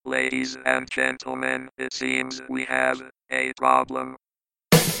Ladies and gentlemen, it seems we have a problem.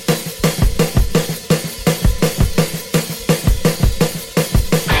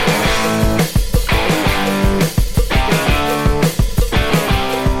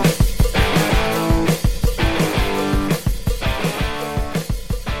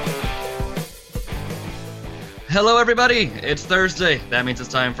 Hello, everybody. It's Thursday. That means it's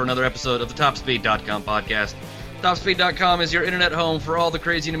time for another episode of the TopSpeed.com podcast. TopSpeed.com is your internet home for all the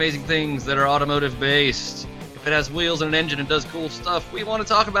crazy and amazing things that are automotive-based. If it has wheels and an engine and does cool stuff, we want to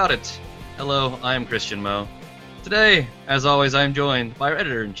talk about it. Hello, I am Christian Moe. Today, as always, I am joined by our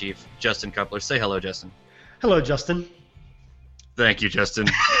editor-in-chief, Justin Coupler. Say hello, Justin. Hello, Justin. Thank you, Justin.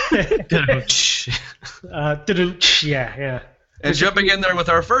 Yeah. And jumping in there with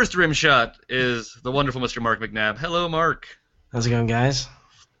our first rim shot is the wonderful Mr. Mark McNabb. Hello, Mark. How's it going, guys?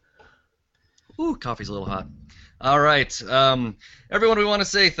 Ooh, coffee's a little hot. All right. Everyone, we want to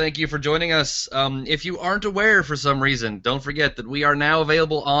say thank you for joining us. If you aren't aware for some reason, don't forget that we are now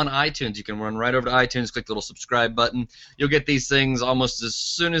available on iTunes. You can run right over to iTunes, click the little subscribe button. You'll get these things almost as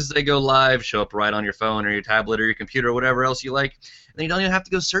soon as they go live, show up right on your phone or your tablet or your computer or whatever else you like. And then you don't even have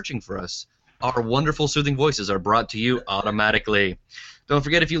to go searching for us. Our wonderful, soothing voices are brought to you automatically. Don't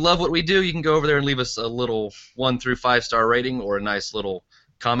forget, if you love what we do, you can go over there and leave us a little 1 through 5 star rating or a nice little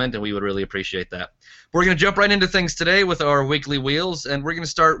comment, and we would really appreciate that. We're going to jump right into things today with our weekly wheels, and we're going to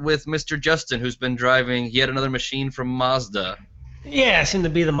start with Mr. Justin, who's been driving yet another machine from Mazda. Yeah, I seem to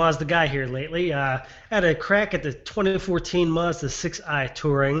be the Mazda guy here lately. Had a crack at the 2014 Mazda 6i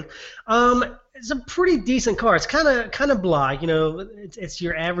Touring. It's a pretty decent car. It's kind of blah, you know. It's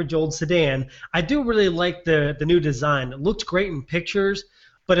your average old sedan. I do really like the new design. It looked great in pictures,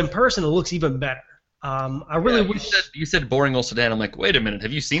 but in person it looks even better. I really wish you said boring old sedan. I'm like, wait a minute,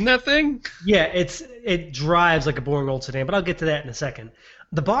 have you seen that thing? Yeah, it drives like a boring old sedan, but I'll get to that in a second.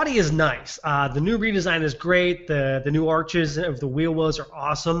 The body is nice. The new redesign is great. The new arches of the wheel wells are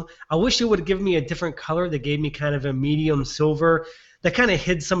awesome. I wish it would have given me a different color. They gave me kind of a medium silver that kind of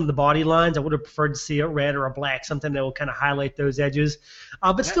hid some of the body lines. I would have preferred to see a red or a black, something that will kind of highlight those edges.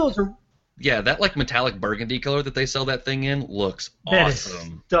 But still, it's that like metallic burgundy color that they sell that thing in looks that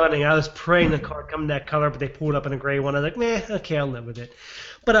awesome. Is stunning. I was praying the car come in that color, but they pulled up in a gray one. I was like, meh, okay, I'll live with it.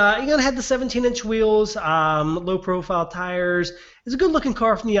 But you're going to have the 17-inch wheels, low-profile tires. It's a good-looking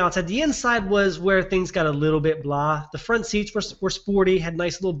car from the outside. The inside was where things got a little bit blah. The front seats were sporty, had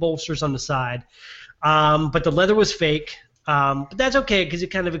nice little bolsters on the side. But the leather was fake. But that's okay because you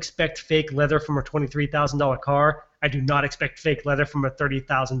kind of expect fake leather from a $23,000 car. I do not expect fake leather from a $30,000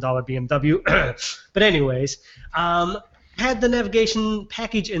 BMW. But anyways, had the navigation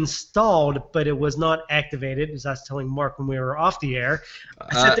package installed, but it was not activated, as I was telling Mark when we were off the air.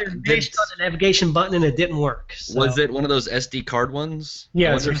 I sat there and bashed on the navigation button, and it didn't work. So. Was it one of those SD card ones? Yeah,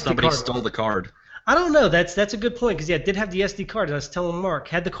 I wonder if somebody stole the card. I don't know. That's a good point because, it did have the SD card. I was telling Mark,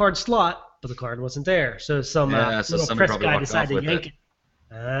 had the card slot, but the card wasn't there. So some little press guy decided to yank it.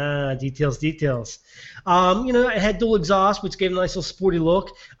 Details. It had dual exhaust, which gave a nice little sporty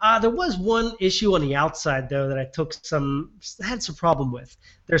look. There was one issue on the outside, though, that I had some problem with.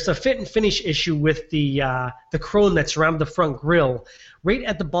 There's a fit and finish issue with the chrome that surrounded the front grille. Right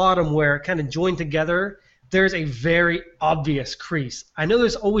at the bottom where it kind of joined together, there's a very obvious crease. I know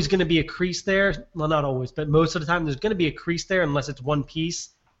there's always going to be a crease there. Well, not always, but most of the time there's going to be a crease there unless it's one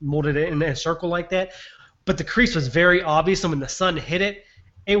piece molded in a circle like that. But the crease was very obvious, and when the sun hit it,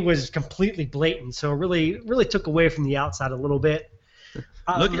 it was completely blatant. So it really took away from the outside a little bit.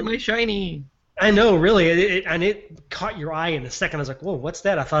 Look at my shiny. I know, really. It caught your eye in a second. I was like, whoa, what's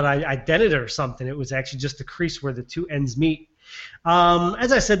that? I thought I dented it or something. It was actually just the crease where the two ends meet.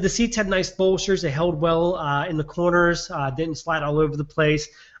 As I said, the seats had nice bolsters. They held well in the corners, didn't slide all over the place.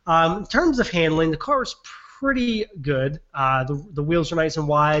 In terms of handling, the car was pretty good. The wheels are nice and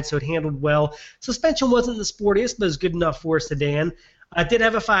wide, so it handled well. Suspension wasn't the sportiest, but it was good enough for a sedan. I did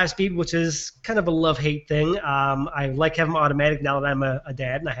have a 5-speed, which is kind of a love-hate thing. I like having automatic now that I'm a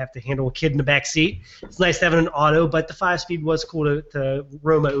dad and I have to handle a kid in the back seat. It's nice having an auto, but the 5-speed was cool to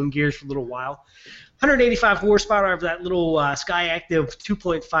row my own gears for a little while. 185 horsepower of that little Sky Active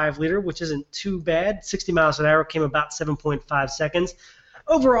 2.5 liter, which isn't too bad. 60 miles an hour, came about 7.5 seconds.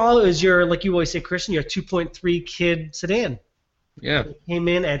 Overall, it was like you always say, Christian, your 2.3 kid sedan. Yeah. It came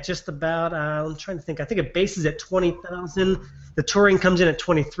in at just about, I'm trying to think, I think it bases at $20,000. The Touring comes in at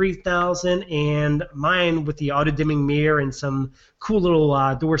 $23,000, and mine with the auto-dimming mirror and some cool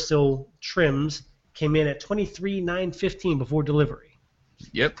little door sill trims came in at $23,915 before delivery.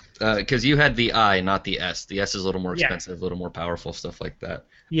 Yep, because you had the I, not the S. The S is a little more expensive, a little more powerful, stuff like that.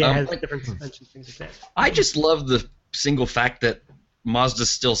 Yeah, it has different suspension, things like that. I just love the single fact that Mazda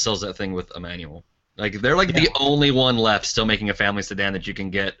still sells that thing with a manual. Like they're like the only one left still making a family sedan that you can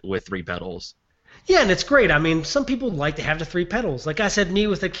get with 3 pedals. Yeah, and it's great. I mean, some people like to have the 3 pedals. Like I said, me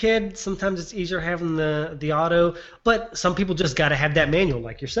with a kid, sometimes it's easier having the auto, but some people just got to have that manual,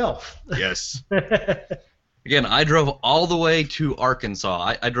 like yourself. Yes. Again, I drove all the way to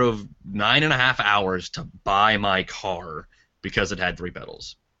Arkansas. I drove 9.5 hours to buy my car because it had 3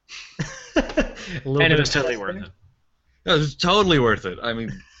 pedals. And it was totally worth it. It was totally worth it. I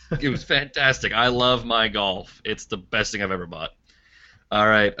mean, it was fantastic. I love my Golf. It's the best thing I've ever bought. All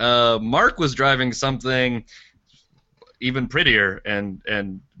right. Mark was driving something even prettier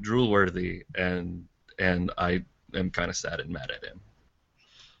and drool-worthy, and I am kind of sad and mad at him.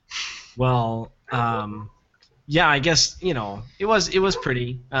 Well, yeah, I guess it was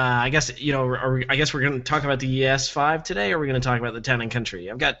pretty. I guess I guess we're going to talk about the ES5 today, or we're going to talk about the Town and Country.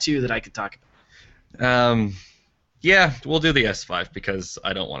 I've got 2 that I could talk about. Yeah, we'll do the S5 because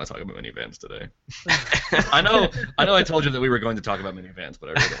I don't want to talk about minivans today. I know I told you that we were going to talk about minivans, but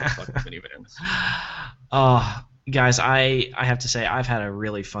I really don't want to talk about minivans. Guys, I have to say I've had a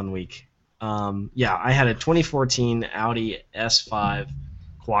really fun week. I had a 2014 Audi S5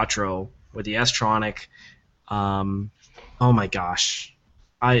 Quattro with the S-Tronic. Oh my gosh,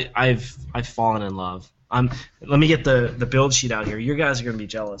 I've fallen in love. Let me get the build sheet out here. You guys are gonna be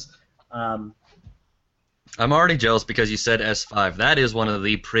jealous. I'm already jealous because you said S5. That is one of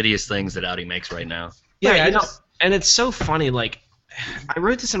the prettiest things that Audi makes right now. Yeah, and it's so funny. Like, I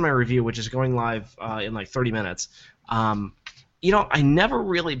wrote this in my review, which is going live in like 30 minutes. I never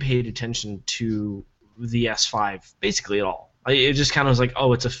really paid attention to the S5 basically at all. It just kind of was like,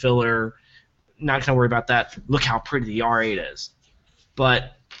 oh, it's a filler. Not gonna worry about that. Look how pretty the R8 is.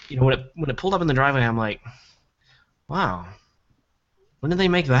 But when it pulled up in the driveway, I'm like, wow, when did they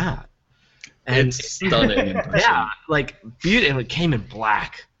make that? And it's stunning in person. Yeah, like beautiful. And it came in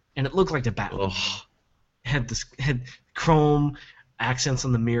black, and it looked like the Batman. Had chrome accents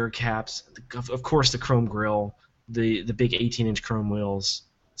on the mirror caps. Of course, the chrome grille, the big 18-inch chrome wheels,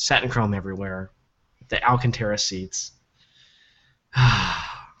 satin chrome everywhere, the Alcantara seats.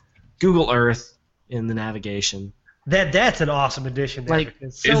 Google Earth in the navigation. That's an awesome addition. There, like,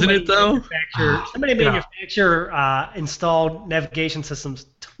 isn't it though? So many manufacturer installed navigation systems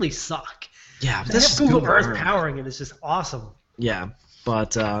totally suck. Yeah, but this Google Earth powering it is just awesome. Yeah,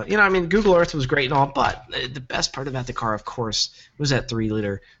 but Google Earth was great and all, but the best part about the car, of course, was that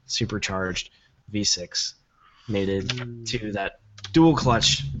 3-liter supercharged V6 mated to that dual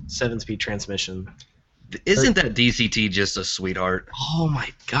clutch 7-speed transmission. Isn't that DCT just a sweetheart? Oh my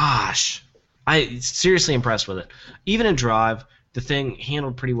gosh, I seriously impressed with it. Even in drive, the thing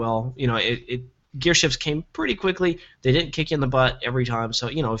handled pretty well. Gear shifts came pretty quickly. They didn't kick you in the butt every time. So,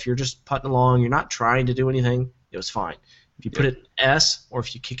 if you're just putting along, you're not trying to do anything, it was fine. If you put it in S, or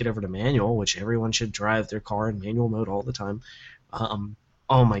if you kick it over to manual, which everyone should drive their car in manual mode all the time,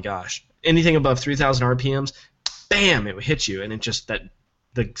 oh my gosh. Anything above 3,000 RPMs, bam, it would hit you, and it just, the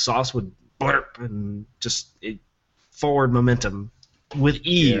exhaust would blurp, and just forward momentum with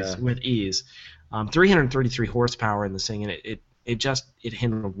ease, 333 horsepower in this thing, and it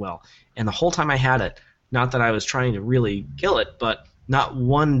handled well. And the whole time I had it, not that I was trying to really kill it, but not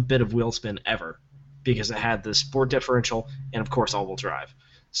one bit of wheel spin ever, because it had the sport differential and, of course, all-wheel drive.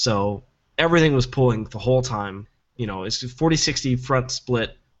 So everything was pulling the whole time. It's 40-60 front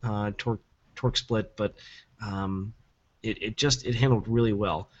split, torque split, but it handled really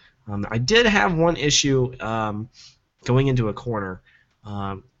well. I did have one issue going into a corner,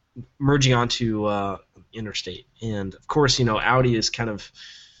 merging onto interstate, and of course, Audi is kind of,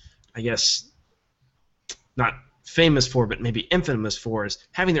 I guess, not famous for, but maybe infamous for, is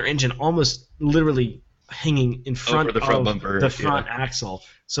having their engine almost literally hanging in front of the front of bumper, the front axle.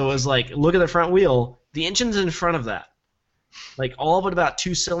 So it was like, look at the front wheel, the engine's in front of that. Like, all but about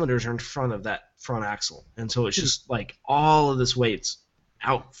 2 cylinders are in front of that front axle, and so it's just like all of this weight's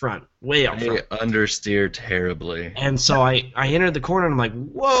out front, way out front. They understeer terribly. And so I entered the corner and I'm like,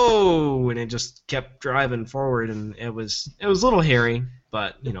 whoa, and it just kept driving forward, and it was a little hairy,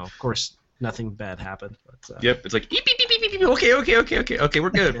 but of course nothing bad happened. But, yep, it's like beep, beep, beep, beep, beep. Okay, we're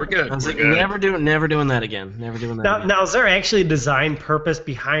good. I was like, never doing that again. Now, is there actually a design purpose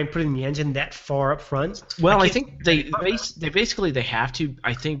behind putting the engine that far up front? Well, I think they basically have to.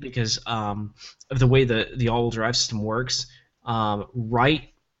 I think because of the way the all-wheel drive system works. Right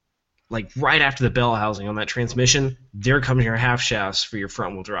after the bell housing on that transmission, there comes your half shafts for your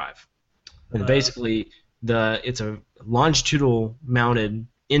front wheel drive, and basically it's a longitudinal mounted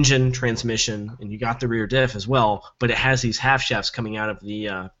engine transmission, and you got the rear diff as well, but it has these half shafts coming out of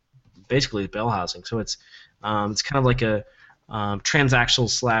the basically the bell housing. So it's kind of like a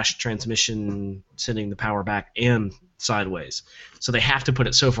transaxle / transmission, sending the power back and sideways. So they have to put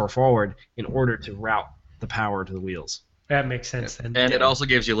it so far forward in order to route the power to the wheels. That makes sense then. And it also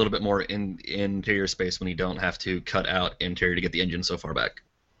gives you a little bit more interior space when you don't have to cut out interior to get the engine so far back.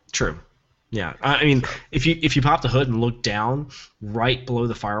 True. Yeah. I mean, if you pop the hood and look down right below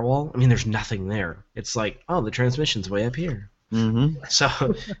the firewall, I mean, there's nothing there. It's like, oh, the transmission's way up here. Mm-hmm.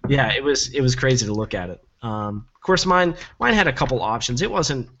 So, yeah, it was crazy to look at it. Of course, mine had a couple options. It was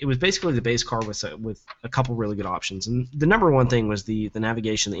basically the base car with a couple really good options. And the number one thing was the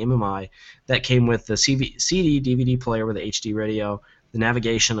navigation, the MMI, that came with the CD DVD player with the HD radio, the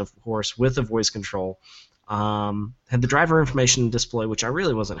navigation, of course, with the voice control. Had the driver information display, which I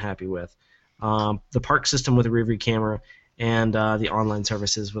really wasn't happy with. The park system with a rear view camera, and the online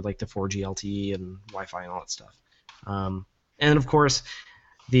services with like the 4G LTE and Wi-Fi and all that stuff. And of course,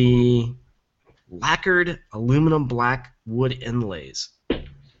 the lacquered aluminum black wood inlays.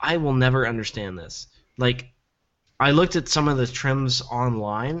 I will never understand this. Like, I looked at some of the trims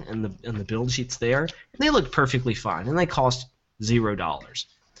online and the build sheets there, and they looked perfectly fine, and they cost $0.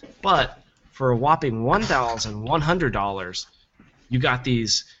 But for a whopping $1,100, you got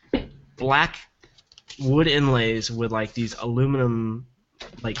these black wood inlays with like these aluminum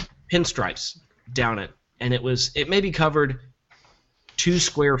like pinstripes down it, and it maybe covered 2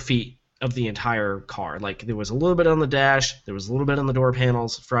 square feet of the entire car. Like, there was a little bit on the dash, there was a little bit on the door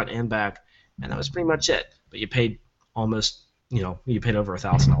panels, front and back, and that was pretty much it. But you paid almost, you paid over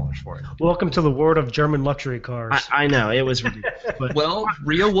 $1,000 for it. Welcome to the world of German luxury cars. I know, it was ridiculous. But Well,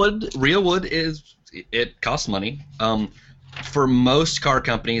 real wood it costs money. For most car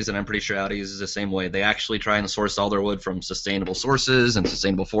companies, and I'm pretty sure Audi's is the same way, they actually try and source all their wood from sustainable sources and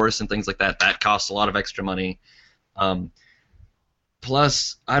sustainable forests and things like that. That costs a lot of extra money.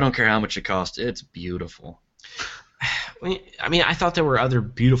 Plus, I don't care how much it costs. It's beautiful. I mean, I thought there were other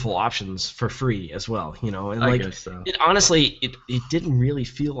beautiful options for free as well, and I guess so. It didn't really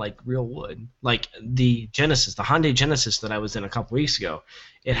feel like real wood. Like the Genesis, the Hyundai Genesis that I was in a couple weeks ago,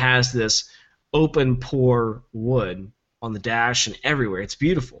 it has this open pore wood on the dash and everywhere. It's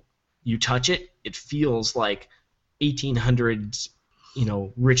beautiful. You touch it, it feels like 1800s,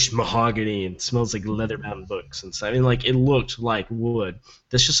 rich mahogany, and smells like leather-bound books and stuff. I mean, like, it looked like wood.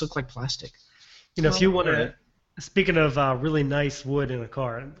 This just looked like plastic. If you want to, speaking of really nice wood in a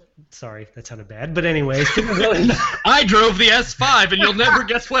car, sorry, that sounded bad, but anyways, really I drove the S5, and you'll never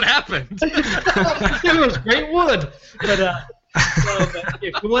guess what happened. it was great wood. But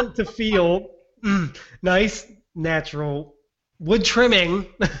if you want to feel nice, natural wood trimming.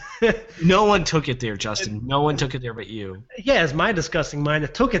 No one took it there, Justin. No one took it there but you. Yeah, it's my disgusting mind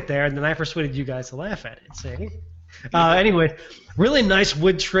that took it there, and then I persuaded you guys to laugh at it. See? Anyway, really nice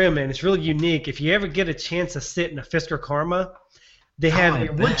wood trim, and it's really unique. If you ever get a chance to sit in a Fisker Karma, they have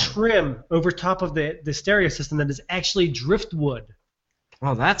a wood trim over top of the stereo system that is actually driftwood.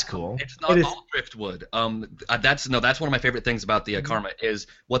 Oh, that's cool. It's not all driftwood. That's one of my favorite things about the Karma is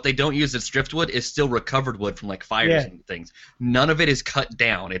what they don't use as driftwood is still recovered wood from like fires and things. None of it is cut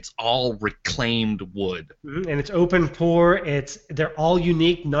down. It's all reclaimed wood. Mm-hmm. And it's open pore. They're all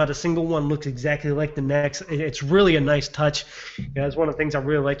unique. Not a single one looks exactly like the next. It's really a nice touch. It's one of the things I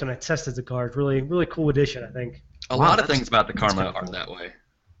really liked when I tested the car. It's really, really cool addition, I think. A lot of things about the Karma are that way.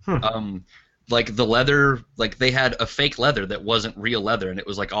 Like the leather, like they had a fake leather that wasn't real leather, and it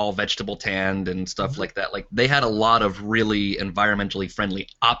was like all vegetable tanned and stuff like that. Like they had a lot of really environmentally friendly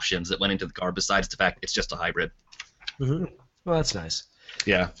options that went into the car besides the fact it's just a hybrid. Mm-hmm. Well, that's nice.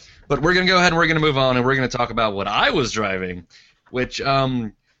 Yeah, but we're going to go ahead and we're going to move on, and we're going to talk about what I was driving, which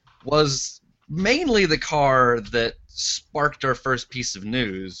was mainly the car that sparked our first piece of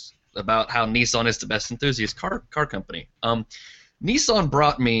news about how Nissan is the best enthusiast car company. Nissan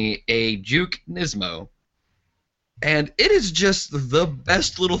brought me a Juke Nismo, and it is just the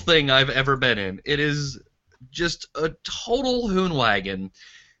best little thing I've ever been in. It is just a total hoonwagon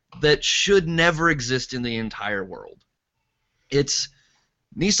that should never exist in the entire world.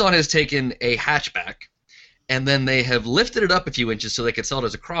 Nissan has taken a hatchback, and then they have lifted it up a few inches so they could sell it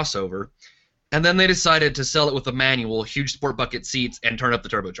as a crossover, and then they decided to sell it with a manual, huge sport bucket seats, and turn up the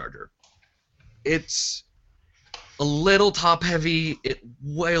turbocharger. It's a little top heavy. It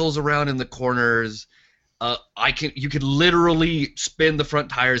wails around in the corners. You could literally spin the front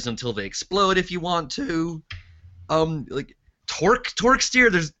tires until they explode if you want to. Like torque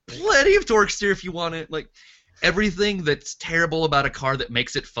steer. There's plenty of torque steer if you want it. Like everything that's terrible about a car that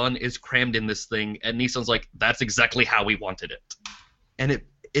makes it fun is crammed in this thing. And Nissan's like, that's exactly how we wanted it. And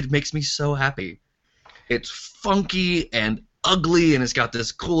it makes me so happy. It's funky and ugly, and it's got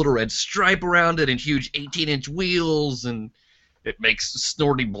this cool little red stripe around it and huge 18-inch wheels, and It makes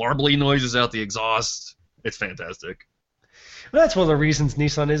snorty, blarbly noises out the exhaust. It's fantastic. Well, that's one of the reasons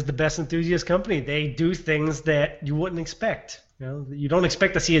Nissan is the best enthusiast company. They do things that you wouldn't expect. You don't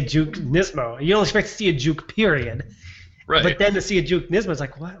expect to see a Juke Nismo. You don't expect to see a Juke, period. Right. But then to see a Juke Nismo, it's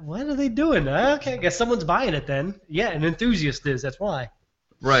like, what are they doing? Okay, I guess someone's buying it then. Yeah, an enthusiast is. That's why.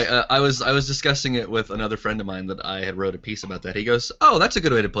 Right. I was discussing it with another friend of mine that I had wrote a piece about that. He goes, "Oh, that's a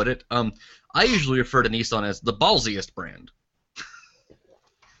good way to put it. I usually refer to Nissan as the ballsiest brand."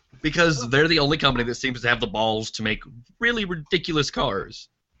 Because they're the only company that seems to have the balls to make really ridiculous cars.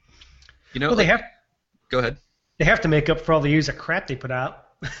 Well, they have. Go ahead. They have to make up for all the years of crap they put out.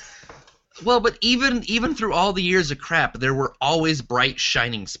 Well, but even through all the years of crap, there were always bright,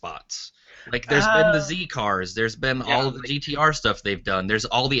 shining spots. Like, there's been the Z cars, there's been all of the GTR stuff they've done, there's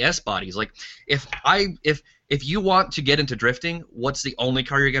all the S bodies. Like, if you want to get into drifting, what's the only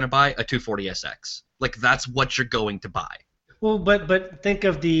car you're going to buy? A 240SX. Like, that's what you're going to buy. Well, but think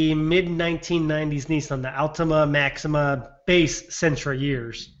of the mid-1990s Nissan, the Altima, Maxima, base Sentra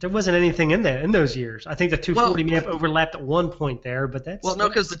years. There wasn't anything in those years. I think the 240 may have overlapped at one point there, but that's... Well, no,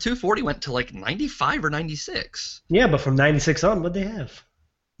 because the 240 went to, like, 95 or 96. Yeah, but from 96 on, what'd they have?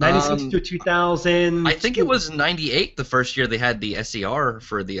 96 to 2000... I think it was 98 the first year they had the SER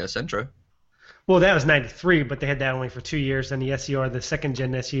for the Sentra. Well, that was 93, but they had that only for 2 years. And the SER, the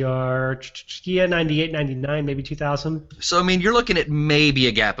second-gen SER, 98, 99, maybe 2000. So, I mean, you're looking at maybe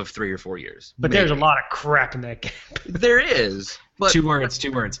a gap of 3 or 4 years. But there's a lot of crap in that gap. There is. But Two words.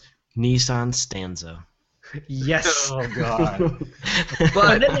 Nissan Stanza. Yes. Oh, God.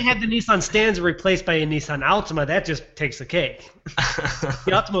 But then they had the Nissan Stanza replaced by a Nissan Altima. That just takes the cake.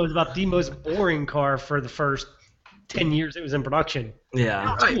 The Altima was about the most boring car for the first 10 years it was in production.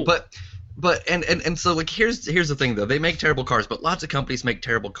 Yeah. Right, cool. But so, like, here's the thing, though. They make terrible cars, but lots of companies make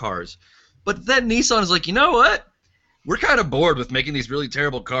terrible cars. But then Nissan is like, you know what? We're kind of bored with making these really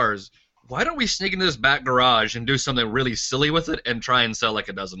terrible cars. Why don't we sneak into this back garage and do something really silly with it and try and sell like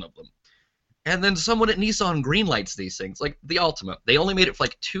a dozen of them? And then someone at Nissan greenlights these things, like the Altima. They only made it for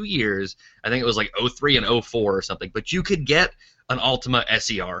like 2 years. I think it was like 03 and 04 or something. But you could get an Altima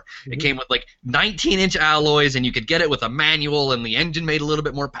SER. Mm-hmm. It came with like 19-inch alloys, and you could get it with a manual, and the engine made a little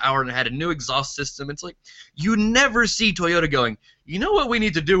bit more power, and it had a new exhaust system. It's like, you never see Toyota going, you know what we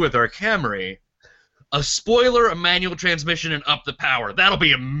need to do with our Camry? A spoiler, a manual transmission, and up the power. That'll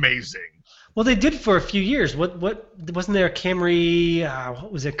be amazing. Well, they did for a few years. What wasn't there a Camry?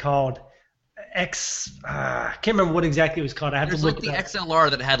 What was it called? I can't remember what exactly it was called. I have There's to look like the at XLR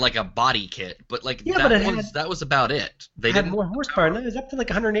that had like a body kit, but like that was about it. They had more horsepower. No, it was up to like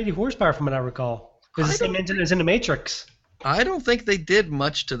 180 horsepower from what I recall. It was the same engine that was in the Matrix. I don't think they did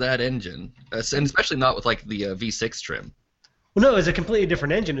much to that engine, and especially not with like the V6 trim. Well, no, it was a completely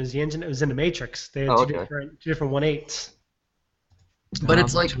different engine. It was the engine that was in the Matrix. They had two different 1.8s. But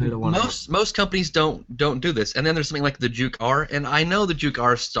it's like most companies don't do this. And then there's something like the Juke R, and I know the Juke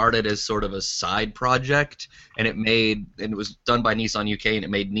R started as sort of a side project, and it was done by Nissan UK, and it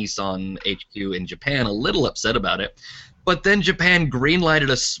made Nissan HQ in Japan a little upset about it. But then Japan greenlighted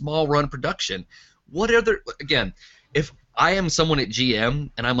a small run production. Again, if I am someone at GM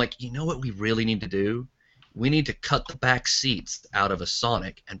and I'm like, you know what we really need to do? We need to cut the back seats out of a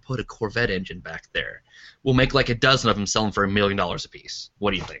Sonic and put a Corvette engine back there. We'll make like a dozen of them, sell them for $1 million a piece.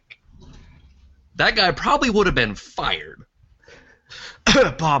 What do you think? That guy probably would have been fired.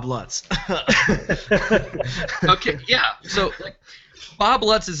 Bob Lutz. Okay, yeah. So like, Bob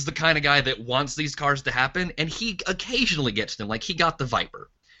Lutz is the kind of guy that wants these cars to happen, and he occasionally gets them. Like, he got the Viper.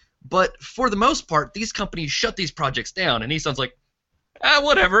 But for the most part, these companies shut these projects down, and Nissan's like,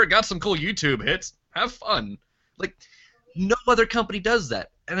 whatever, got some cool YouTube hits. Have fun. Like, no other company does that.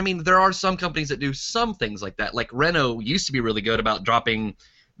 And I mean, there are some companies that do some things like that. Like Renault used to be really good about dropping.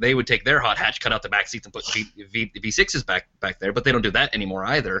 They would take their hot hatch, cut out the back seats, and put V6s back there. But they don't do that anymore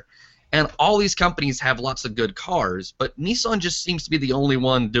either. And all these companies have lots of good cars, but Nissan just seems to be the only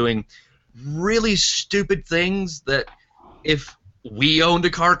one doing really stupid things that if we owned a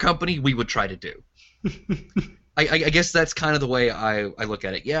car company, we would try to do. I guess that's kind of the way I look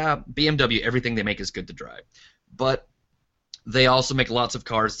at it. Yeah, BMW, everything they make is good to drive. But they also make lots of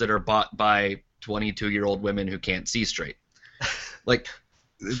cars that are bought by 22-year-old women who can't see straight. Like,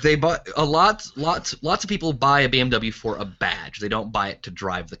 they bought lots of people buy a BMW for a badge. They don't buy it to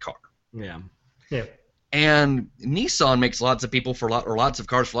drive the car. Yeah. Yeah. And Nissan makes lots of people lots of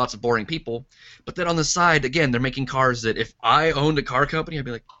cars for lots of boring people. But then on the side, again, they're making cars that if I owned a car company, I'd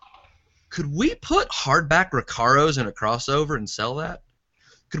be like, could we put hardback Recaros in a crossover and sell that?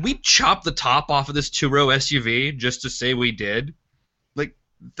 Could we chop the top off of this two-row SUV just to say we did? Like,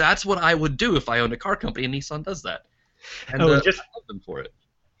 that's what I would do if I owned a car company, and Nissan does that. And Oh, I love them for it.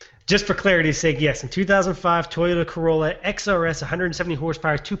 Just for clarity's sake, yes, in 2005, Toyota Corolla XRS 170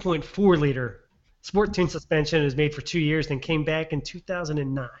 horsepower, 2.4 liter sport tune suspension. It was made for 2 years, then came back in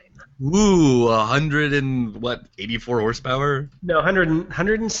 2009. Ooh, 84 horsepower? No,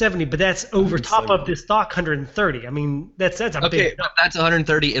 170, but that's over top of the stock 130. I mean, that's a Okay, big. but that's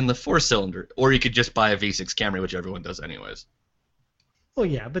 130 in the 4-cylinder, or you could just buy a V6 Camry, which everyone does anyways. Well,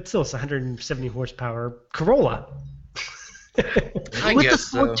 yeah, but still, it's 170 horsepower Corolla. I With guess the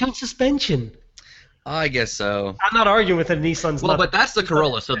sport tune suspension. I guess so. I'm not arguing with it. Nissan's Well, not. but that's the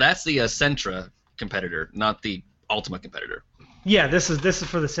Corolla, so that's the Sentra competitor, not the Altima competitor. Yeah, this is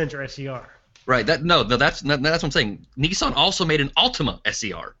for the Sentra SER. Right. That's what I'm saying. Nissan also made an Altima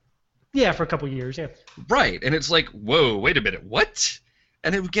SER. Yeah, for a couple years, yeah. Right, and it's like, whoa, wait a minute, what?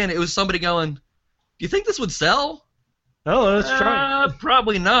 And it was somebody going, do you think this would sell? Oh, let's try it.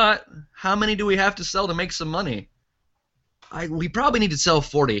 Probably not. How many do we have to sell to make some money? We probably need to sell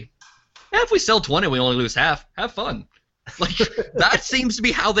 40. If we sell 20, we only lose half. Have fun. Like, that seems to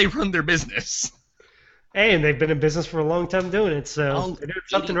be how they run their business. Hey, and they've been in business for a long time doing it, so Oh, they're doing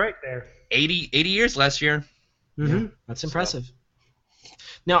something right there. 80 years last year. Mm-hmm. Yeah, that's impressive.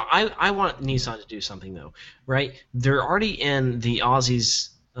 Now, I want Nissan to do something, though, right? They're already in the Aussies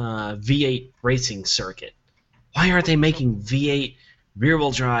V8 racing circuit. Why aren't they making V8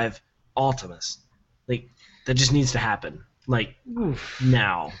 rear-wheel drive Altimas? Like, that just needs to happen. Like,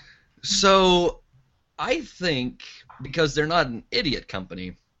 now. So, I think, because they're not an idiot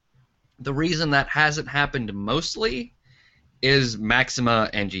company, the reason that hasn't happened mostly is Maxima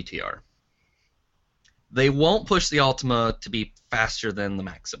and GTR. They won't push the Altima to be faster than the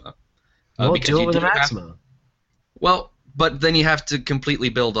Maxima. Well, because do it you with the have- Maxima. Well, but then you have to completely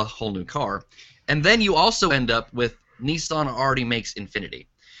build a whole new car. And then you also end up with Nissan already makes Infiniti,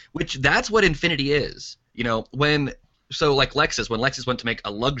 which that's what Infiniti is. You know, like Lexus, when Lexus went to make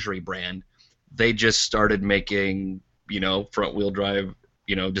a luxury brand, they just started making, front-wheel drive,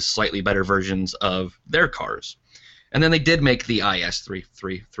 just slightly better versions of their cars. And then they did make the IS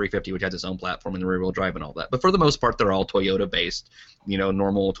 350, which has its own platform and the rear-wheel drive and all that. But for the most part, they're all Toyota-based,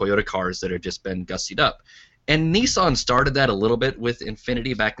 normal Toyota cars that have just been gussied up. And Nissan started that a little bit with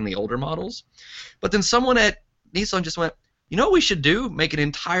Infiniti back in the older models. But then someone at Nissan just went, you know what we should do? Make an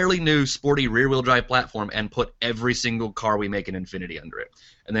entirely new sporty rear-wheel drive platform and put every single car we make an Infiniti under it.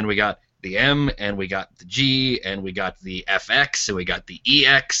 And then we got the M, and we got the G, and we got the FX, and we got the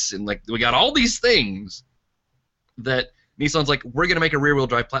EX, and we got all these things that Nissan's like, we're going to make a rear-wheel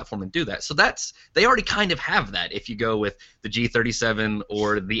drive platform and do that. So they already kind of have that if you go with the G37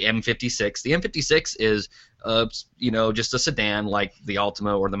 or the M56. The M56 is, just a sedan like the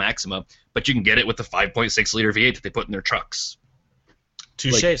Altima or the Maxima, but you can get it with the 5.6-liter V8 that they put in their trucks.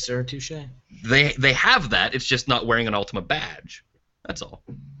 Touche, sir, touche. They have that. It's just not wearing an Altima badge. That's all.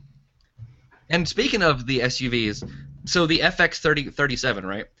 And speaking of the SUVs, so the FX37,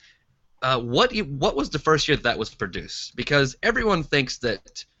 right? What was the first year that was produced? Because everyone thinks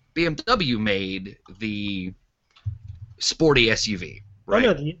that BMW made the sporty SUV, right?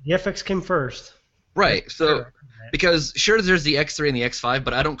 Oh, no, the FX came first. Right. So because sure, there's the X3 and the X5,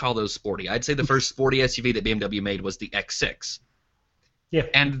 but I don't call those sporty. I'd say the first sporty SUV that BMW made was the X6. Yeah.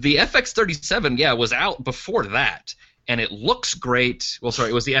 And the FX37, was out before that. And it looks great. Well, sorry,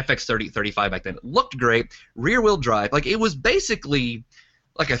 it was the FX35 back then. It looked great. Rear-wheel drive. Like, it was basically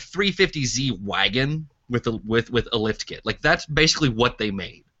like a 350Z wagon with a lift kit. Like, that's basically what they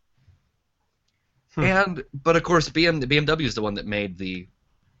made. But of course, BMW is the one that made the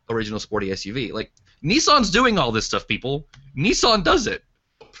original sporty SUV. Like, Nissan's doing all this stuff, people. Nissan does it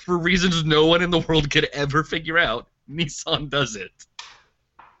for reasons no one in the world could ever figure out. Nissan does it.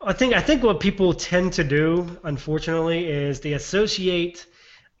 I think what people tend to do, unfortunately, is they associate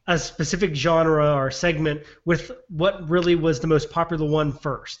a specific genre or segment with what really was the most popular one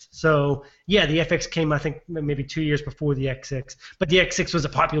first. So, yeah, the FX came, I think, maybe 2 years before the X6. But the X6 was a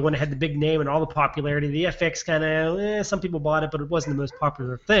popular one. It had the big name and all the popularity. The FX kind of, some people bought it, but it wasn't the most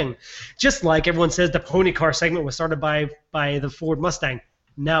popular thing. Just like everyone says the pony car segment was started by the Ford Mustang.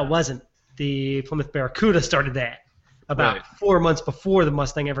 No, it wasn't. The Plymouth Barracuda started that about 4 months before the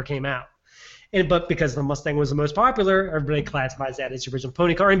Mustang ever came out. But because the Mustang was the most popular, everybody classifies that as the original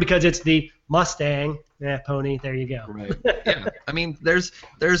pony car. And because it's the Mustang, pony, there you go. Right. Yeah. I mean, there's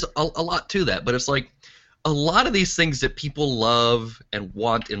a lot to that, but it's like a lot of these things that people love and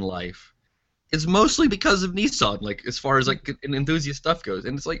want in life is mostly because of Nissan, like as far as like an enthusiast stuff goes.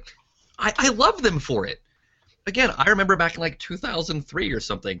 And it's like, I love them for it. Again, I remember back in like 2003 or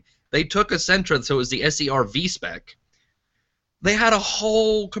something, they took a Sentra, so it was the SER V-Spec. They had a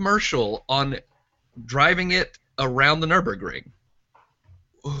whole commercial on driving it around the Nürburgring.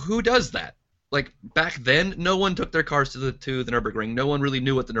 Who does that? Like, back then, no one took their cars to the Nürburgring. No one really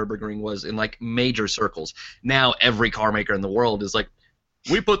knew what the Nürburgring was in, like, major circles. Now every car maker in the world is like,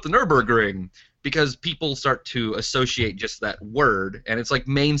 we put the Nürburgring, because people start to associate just that word, and it's like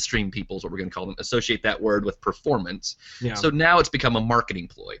mainstream people is what we're going to call them, associate that word with performance. Yeah. So now it's become a marketing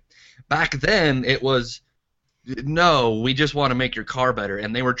ploy. Back then, it was, no, we just want to make your car better,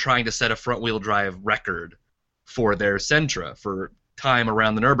 and they were trying to set a front-wheel drive record for their Sentra for time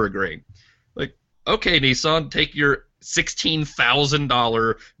around the Nürburgring. Like, okay, Nissan, take your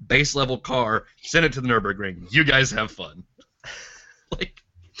 $16,000 base level car, send it to the Nürburgring. You guys have fun. Like,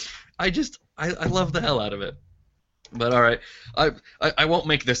 I love the hell out of it. But all right, I won't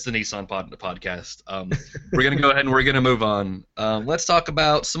make this the Nissan podcast. We're gonna go ahead and we're gonna move on. Let's talk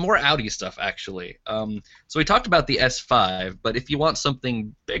about some more Audi stuff, actually. So we talked about the S5, but if you want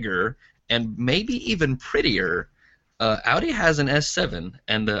something bigger and maybe even prettier, Audi has an S7,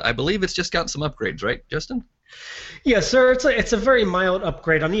 and I believe it's just gotten some upgrades, right, Justin? Yes, sir. It's a very mild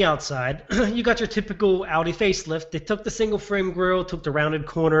upgrade on the outside. You got your typical Audi facelift. They took the single frame grille, took the rounded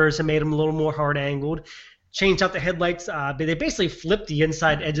corners, and made them a little more hard angled. Changed out the headlights. They basically flipped the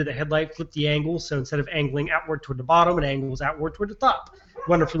inside edge of the headlight, flipped the angle. So instead of angling outward toward the bottom, it angles outward toward the top.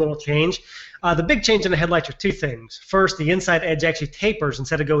 Wonderful little change. The big change in the headlights are two things. First, the inside edge actually tapers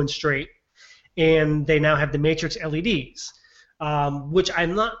instead of going straight. And they now have the matrix LEDs, which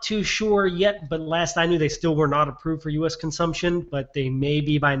I'm not too sure yet, but last I knew they still were not approved for U.S. consumption, but they may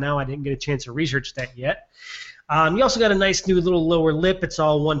be by now. I didn't get a chance to research that yet. You also got a nice new little lower lip. It's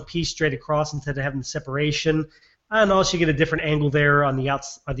all one piece straight across instead of having the separation. And also you get a different angle there on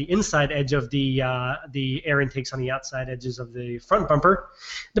the inside edge of the air intakes on the outside edges of the front bumper.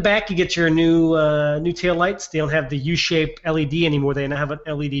 The back, you get your new tail lights. They don't have the U-shaped LED anymore. They now have an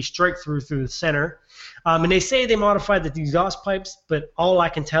LED strike through the center. And they say they modified the exhaust pipes, but all I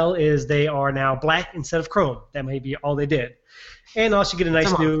can tell is they are now black instead of chrome. That may be all they did. And also you get a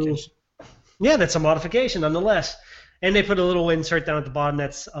nice new... Yeah, that's a modification nonetheless. And they put a little insert down at the bottom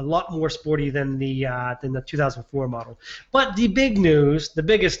that's a lot more sporty than the 2004 model. But the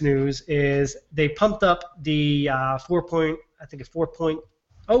biggest news is they pumped up the 4.0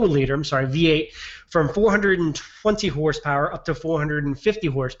 liter, V8 from 420 horsepower up to 450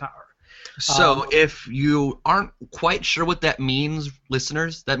 horsepower. So if you aren't quite sure what that means,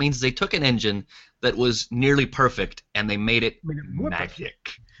 listeners, that means they took an engine that was nearly perfect and they made it magic.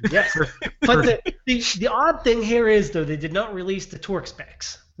 Yes, but the odd thing here is, though, they did not release the torque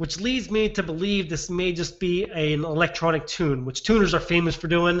specs, which leads me to believe this may just be an electronic tune, which tuners are famous for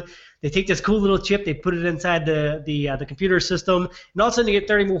doing. They take this cool little chip, they put it inside the computer system, and all of a sudden you get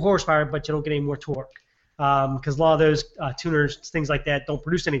 30 more horsepower, but you don't get any more torque. Because a lot of those tuners, things like that, don't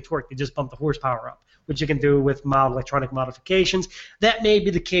produce any torque. They just bump the horsepower up, which you can do with mild electronic modifications. That may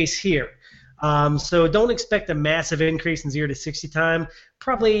be the case here. So don't expect a massive increase in 0 to 60 time.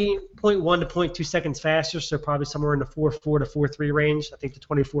 Probably 0.1 to 0.2 seconds faster, so probably somewhere in the 4.4 to 4.3 range. I think the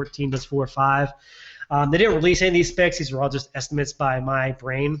 2014 does 4.5. They didn't release any of these specs. These are all just estimates by my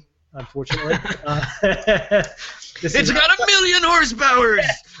brain, unfortunately. It's got 1 million horsepower!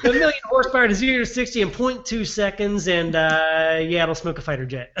 1 million horsepower to 0 to 60 in 0.2 seconds, and yeah, it'll smoke a fighter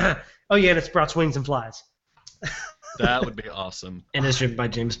jet. Oh yeah, and it's brought swings and flies. That would be awesome. And it's driven by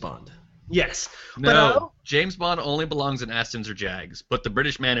James Bond. Yes. No, But, James Bond only belongs in Astons or Jags. Put the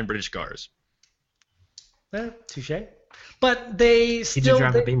British man in British cars. touche. But they He still... did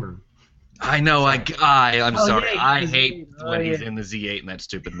drive a Beamer. I know. I'm sorry. Yeah, I hate when he's yeah. in the Z8 in that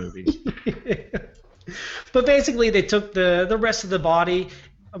stupid movie. But basically, they took the rest of the body,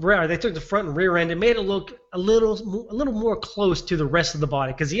 they took the front and rear end and made it look a little more close to the rest of the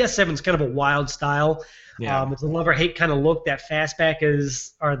body, because the S7 is kind of a wild style. Yeah. It's a love or hate kind of look. That fastback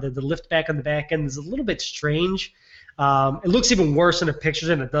the lift back on the back end is a little bit strange. It looks even worse in the pictures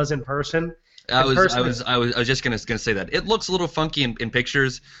than it does in person. I was just gonna say that it looks a little funky in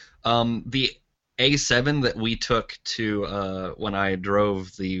pictures. The A7 that we took to when I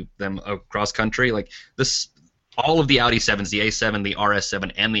drove them across country, like this, all of the Audi 7s, the A7, the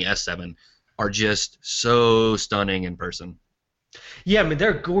RS7, and the S7 are just so stunning in person. Yeah, I mean,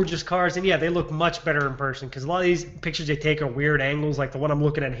 they're gorgeous cars, and yeah, they look much better in person, because a lot of these pictures they take are weird angles. Like the one I'm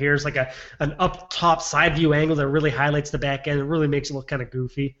looking at here is like an up-top side view angle that really highlights the back end. It really makes it look kind of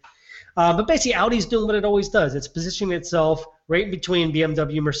goofy. But basically, Audi's doing what it always does. It's positioning itself right in between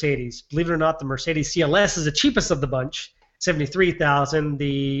BMW and Mercedes. Believe it or not, the Mercedes CLS is the cheapest of the bunch, $73,000.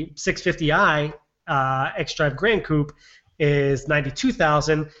 The 650i xDrive Grand Coupe is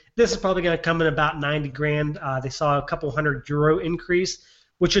 $92,000. This is probably going to come in about $90,000. They saw a couple €100 increase,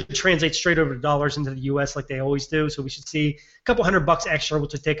 which should translate straight over to dollars into the U.S. like they always do. So we should see a couple $100 extra,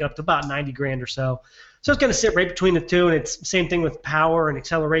 which would take it up to about 90 grand or so. So it's going to sit right between the two, and it's the same thing with power and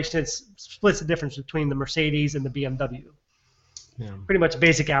acceleration. It splits the difference between the Mercedes and the BMW. Yeah. Pretty much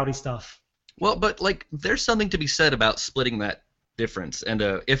basic Audi stuff. Well, but like, there's something to be said about splitting that difference. And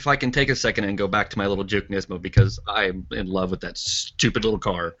if I can take a second and go back to my little Juke Nismo, because I'm in love with that stupid little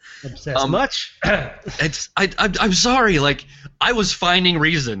car. Obsessed much? I'm sorry. Like, I was finding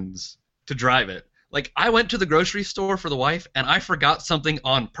reasons to drive it. Like, I went to the grocery store for the wife, and I forgot something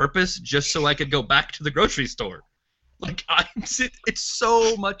on purpose just so I could go back to the grocery store. Like, it's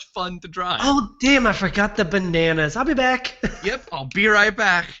so much fun to drive. Oh, damn, I forgot the bananas. I'll be back. Yep, I'll be right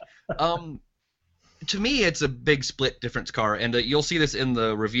back. To me, it's a big split difference car, and you'll see this in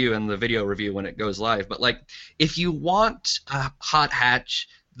the review and the video review when it goes live. But like, if you want a hot hatch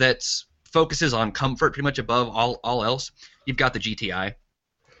that focuses on comfort pretty much above all else, you've got the GTI.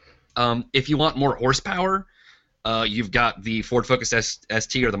 If you want more horsepower, you've got the Ford Focus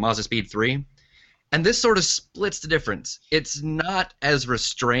ST or the Mazda Speed 3. And this sort of splits the difference. It's not as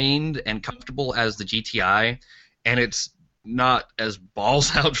restrained and comfortable as the GTI, and it's not as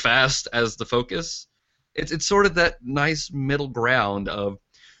balls out fast as the Focus. It's sort of that nice middle ground of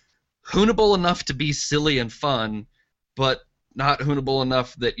hoonable enough to be silly and fun, but not hoonable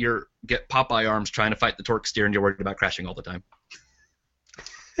enough that you get Popeye arms trying to fight the torque steer and you're worried about crashing all the time.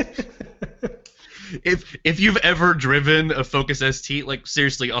 If you've ever driven a Focus ST, like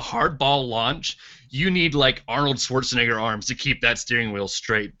seriously, a hardball launch, you need like Arnold Schwarzenegger arms to keep that steering wheel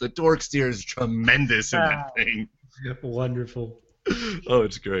straight. The torque steer is tremendous in that thing. Wonderful. Oh,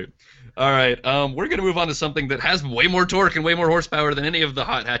 it's great. All right, we're going to move on to something that has way more torque and way more horsepower than any of the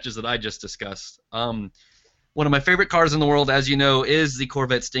hot hatches that I just discussed. One of my favorite cars in the world, as you know, is the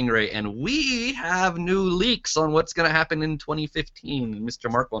Corvette Stingray, and we have new leaks on what's going to happen in 2015. Mr.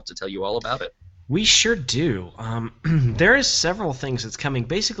 Mark wants to tell you all about it. We sure do. There is several things that's coming.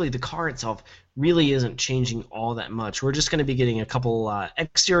 Basically, the car itself really isn't changing all that much. We're just going to be getting a couple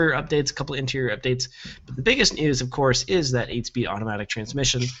exterior updates, a couple interior updates. But the biggest news, of course, is that 8-speed automatic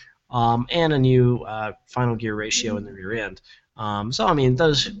transmission and a new final gear ratio in the rear end. So, I mean,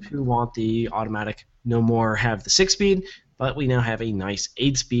 those who want the automatic no more have the 6-speed, but we now have a nice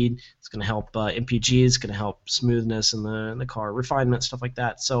 8-speed. It's going to help MPG. It's going to help smoothness in the car, refinement, stuff like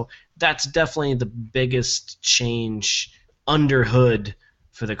that. So that's definitely the biggest change under hood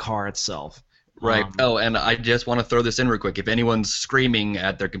for the car itself. Right. And I just want to throw this in real quick. If anyone's screaming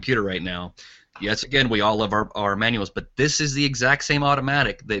at their computer right now, yes, again, we all love our manuals, but this is the exact same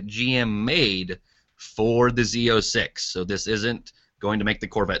automatic that GM made for the Z06. So this isn't going to make the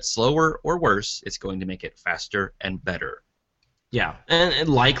Corvette slower or worse. It's going to make it faster and better. Yeah, and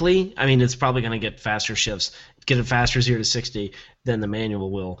likely, I mean, it's probably going to get faster shifts, get it faster 0 to 60 than the manual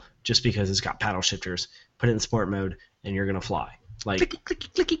will, just because it's got paddle shifters. Put it in sport mode, and you're going to fly. Like,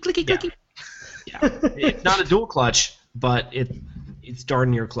 clicky, clicky. Yeah. It's not a dual clutch, but it's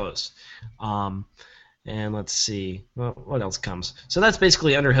darn near close. And let's see, what else comes? So that's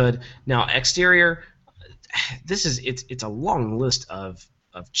basically under hood. Now, exterior, it's a long list of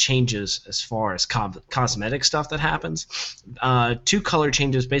changes as far as cosmetic stuff that happens. 2 color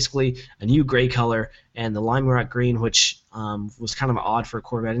changes, basically a new gray color and the lime rock green, which was kind of odd for a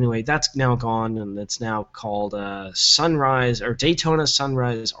Corvette anyway. That's now gone, and it's now called Sunrise or Daytona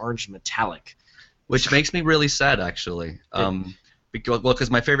Sunrise Orange Metallic, which makes me really sad, actually.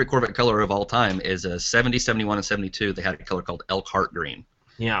 Because my favorite Corvette color of all time is 70, 71, and 72. They had a color called Elkhart Green.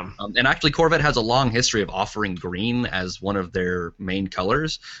 Yeah. And actually, Corvette has a long history of offering green as one of their main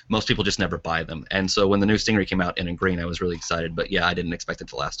colors. Most people just never buy them. And so when the new Stingray came out in green, I was really excited. But yeah, I didn't expect it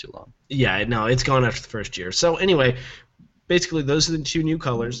to last too long. Yeah, no, it's gone after the first year. So anyway, basically those are the 2 new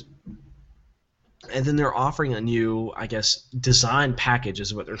colors. And then they're offering a new, I guess, design package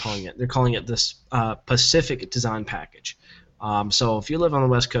is what they're calling it. They're calling it this Pacific Design Package. So if you live on the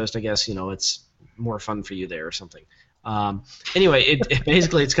West Coast, I guess, it's more fun for you there or something. Anyway, it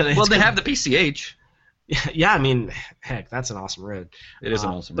basically it's gonna. Well, they have the PCH. Yeah, I mean, heck, that's an awesome road. It is an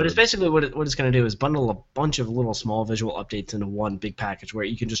awesome road. But road. it's basically what it's going to do is bundle a bunch of little small visual updates into one big package where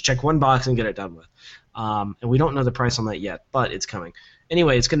you can just check one box and get it done with. And we don't know the price on that yet, but it's coming.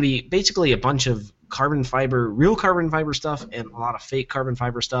 Anyway, it's going to be basically a bunch of real carbon fiber stuff and a lot of fake carbon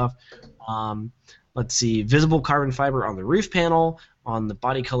fiber stuff. Let's see, visible carbon fiber on the roof panel, on the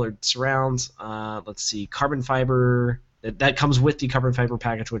body-colored surrounds. Let's see, carbon fiber. That comes with the carbon fiber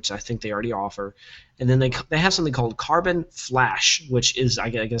package, which I think they already offer. And then they have something called Carbon Flash, which is, I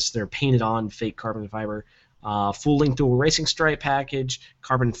guess they're painted on fake carbon fiber. Full-length dual racing stripe package,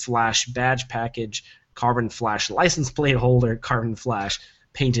 Carbon Flash badge package, Carbon Flash license plate holder, Carbon Flash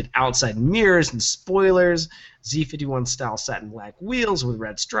painted outside mirrors and spoilers, Z51 style satin black wheels with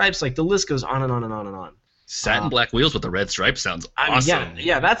red stripes. Like the list goes on and on and on and on. Satin black wheels with the red stripe sounds awesome.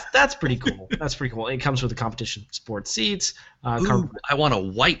 Yeah, that's pretty cool. That's pretty cool. It comes with the competition sport seats. Ooh, I want a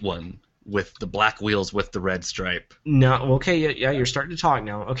white one with the black wheels with the red stripe. No, okay, yeah, you're starting to talk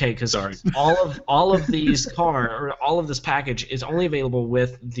now. Okay, because all of these all of this package is only available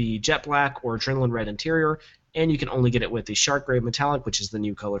with the jet black or adrenaline red interior, and you can only get it with the shark gray metallic, which is the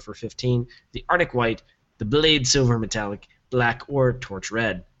new color for 15, the Arctic white, the blade silver metallic, black, or torch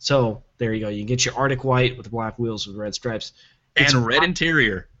red. So there you go. You can get your Arctic white with the black wheels with red stripes. And red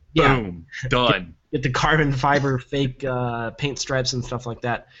interior. Yeah. Boom. Done. Get the carbon fiber fake paint stripes and stuff like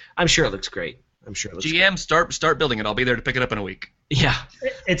that. I'm sure it looks great. GM, start building it. I'll be there to pick it up in a week. Yeah.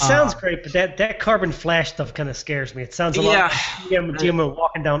 It sounds great, but that carbon flash stuff kind of scares me. It sounds a lot like GM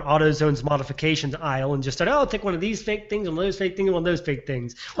walking down AutoZone's modifications aisle and just said, I'll take one of these fake things, one of those fake things, one of those fake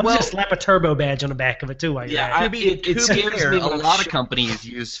things. I'll just slap a turbo badge on the back of it, too. It scares me. A lot of companies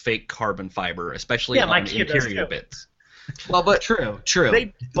use fake carbon fiber, especially on interior bits. Well, but true.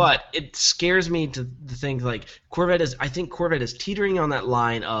 But it scares me to think like I think Corvette is teetering on that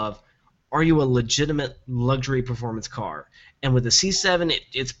line of, are you a legitimate luxury performance car? And with the C7,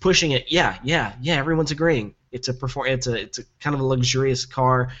 it's pushing it. Yeah. Everyone's agreeing. It's a kind of a luxurious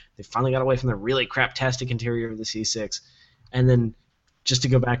car. They finally got away from the really craptastic interior of the C6, and then just to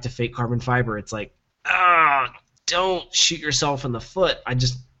go back to fake carbon fiber, it's like, don't shoot yourself in the foot.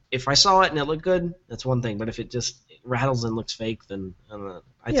 If I saw it and it looked good, that's one thing. But if it just rattles and looks fake, then I don't know.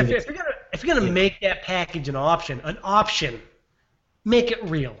 If you're gonna make that package an option, make it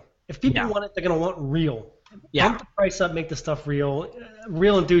real. If people want it, they're going to want real. Yeah. Bump the price up, make the stuff real.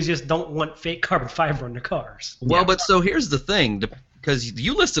 Real enthusiasts don't want fake carbon fiber in their cars. Well, but so here's the thing, because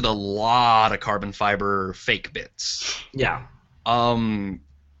you listed a lot of carbon fiber fake bits. Yeah.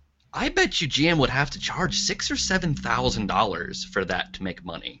 I bet you GM would have to charge $6,000 or $7,000 for that to make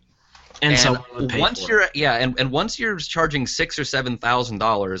money. And so once you're charging $6,000 or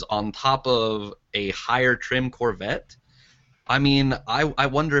 $7,000 on top of a higher trim Corvette, I mean, I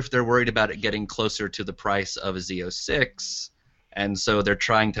wonder if they're worried about it getting closer to the price of a Z06, and so they're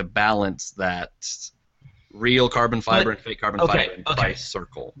trying to balance that real carbon fiber and fake carbon fiber in price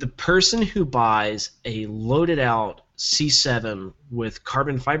circle. The person who buys a loaded out C7 with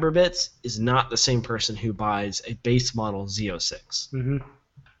carbon fiber bits is not the same person who buys a base model Z06. Mm-hmm.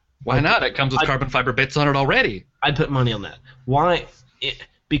 Why not? It comes with carbon fiber bits on it already. I'd put money on that. Why?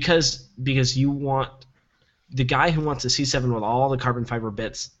 Because you want... The guy who wants a C7 with all the carbon fiber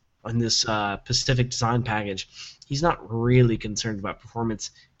bits on this Pacific design package, he's not really concerned about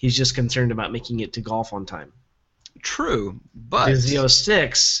performance. He's just concerned about making it to golf on time. True, but... The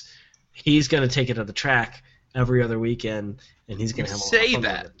Z06, he's going to take it to the track every other weekend, and he's going to have a lot of fun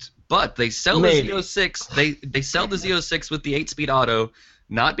with it. But they sell the Z06. They sell the Z06 with the 8-speed auto,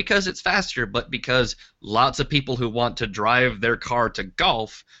 not because it's faster, but because lots of people who want to drive their car to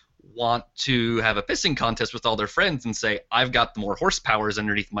golf want to have a pissing contest with all their friends and say, I've got the more horsepowers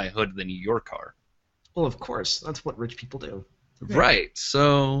underneath my hood than your car. Well, of course. That's what rich people do. Right,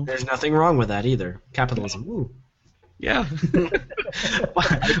 so... There's nothing wrong with that either. Capitalism. Woo. Yeah.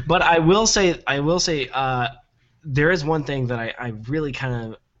 but I will say, there is one thing that I really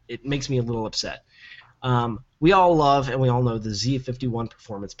kind of... It makes me a little upset. We all love and we all know the Z51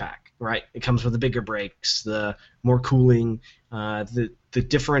 Performance Pack, right? It comes with the bigger brakes, the more cooling, the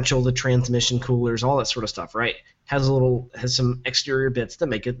differential, the transmission coolers, all that sort of stuff, right? Has some exterior bits that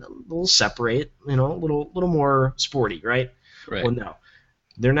make it a little separate, a little more sporty, right? Right. Well, no.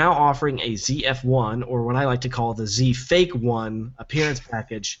 They're now offering a ZF1, or what I like to call the Z Fake 1 appearance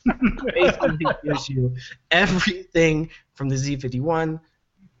package. Basically gives you everything from the Z51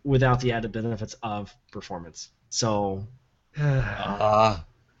 without the added benefits of performance. So, AutoZone,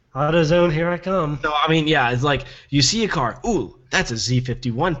 here I come. So, I mean, yeah, it's like you see a car, ooh, that's a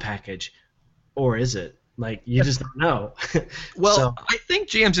Z51 package, or is it? Like, you just don't know. Well, I think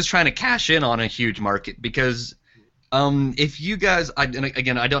GM's just trying to cash in on a huge market because if you guys, and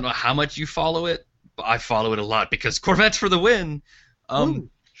again, I don't know how much you follow it, but I follow it a lot because Corvettes for the win.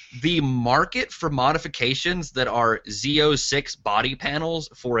 The market for modifications that are Z06 body panels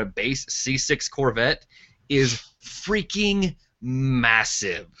for a base C6 Corvette is freaking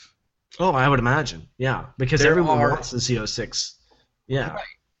massive. Oh, I would imagine. Yeah, because everyone wants the Z06. Yeah. Right.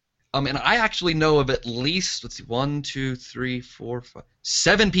 And I actually know of at least,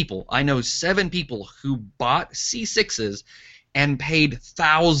 7 people. I know 7 people who bought C6s and paid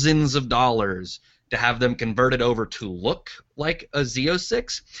thousands of dollars to have them converted over to look like a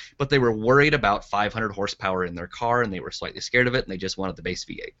Z06, but they were worried about 500 horsepower in their car, and they were slightly scared of it, and they just wanted the base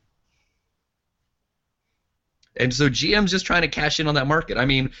V8. And so GM's just trying to cash in on that market. I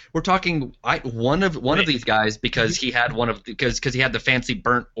mean, we're talking one of these guys because he had because he had the fancy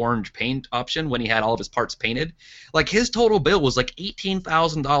burnt orange paint option when he had all of his parts painted. Like his total bill was like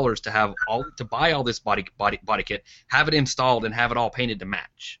 $18,000 to buy all this body kit, have it installed, and have it all painted to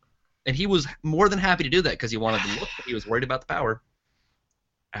match. And he was more than happy to do that because he wanted the look, but he was worried about the power.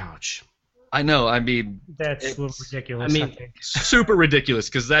 Ouch. I know. I mean, that's a little ridiculous. I mean, super ridiculous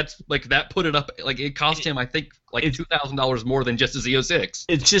because that's like that put it up like it cost him I think like $2,000 more than just a Z06.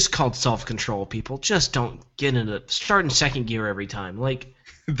 It's just called self-control, people. Just don't get into start in second gear every time. Like,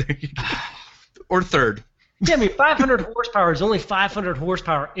 or third. Yeah, I mean, 500 horsepower is only 500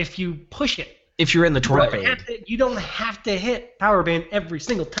 horsepower if you push it. If you're in the torque band. You don't have to hit power band every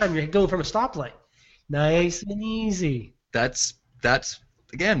single time you're going from a stoplight. Nice and easy. That's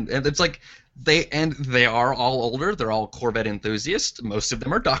again, and it's like they are all older. They're all Corvette enthusiasts. Most of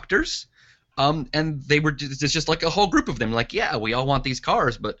them are doctors, and it's just like a whole group of them. Like, yeah, we all want these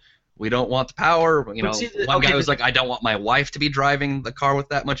cars, but we don't want the power. You know, one guy was like, I don't want my wife to be driving the car with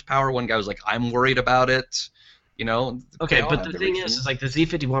that much power. One guy was like, I'm worried about it. You know. Okay, but the thing is like the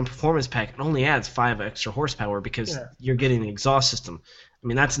Z51 Performance Pack only adds 5 extra horsepower because you're getting the exhaust system. I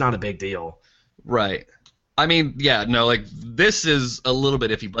mean, that's not a big deal. Right. I mean, yeah, no, like, this is a little bit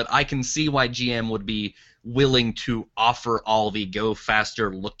iffy, but I can see why GM would be willing to offer all the go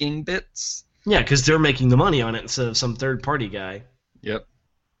faster looking bits. Yeah, because they're making the money on it instead of some third-party guy. Yep.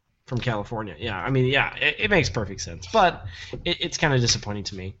 From California. Yeah, I mean, yeah, it makes perfect sense. But it's kind of disappointing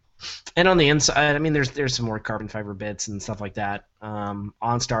to me. And on the inside, I mean, there's some more carbon fiber bits and stuff like that.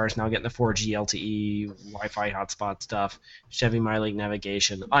 OnStar is now getting the 4G LTE, Wi-Fi hotspot stuff, Chevy MyLink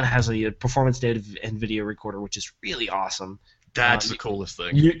navigation. On has a performance data and video recorder, which is really awesome. That's the coolest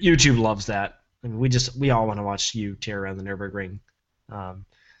thing. YouTube loves that. I mean, we all want to watch you tear around the Nürburgring.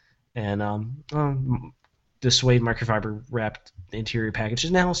 The suede microfiber wrapped interior package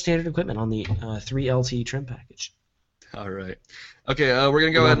is now standard equipment on the 3LT trim package. All right. Okay, we're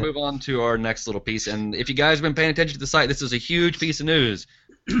going to go ahead and move on to our next little piece. And if you guys have been paying attention to the site, this is a huge piece of news.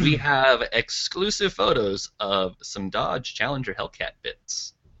 We have exclusive photos of some Dodge Challenger Hellcat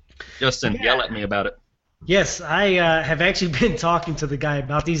bits. Justin, yell at me about it. Yes, I have actually been talking to the guy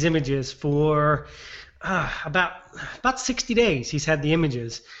about these images for about 60 days. He's had the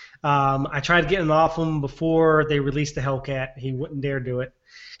images. I tried getting off him before they released the Hellcat. He wouldn't dare do it.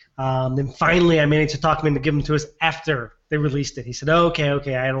 Then finally I managed to talk him into giving them to us after they released it. He said,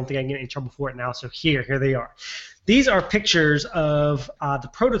 okay, I don't think I can get in trouble for it now, so here they are. These are pictures of the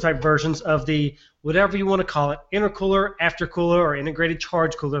prototype versions of the, whatever you want to call it, intercooler, aftercooler, or integrated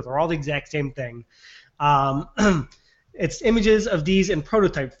charge cooler. They're all the exact same thing. It's images of these in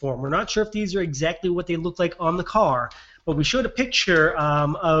prototype form. We're not sure if these are exactly what they look like on the car, but we showed a picture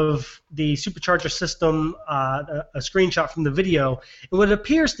of the supercharger system, a screenshot from the video, and what it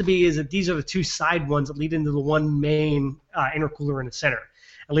appears to be is that these are the two side ones that lead into the one main intercooler in the center.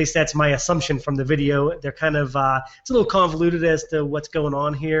 At least that's my assumption from the video. They're kind of it's a little convoluted as to what's going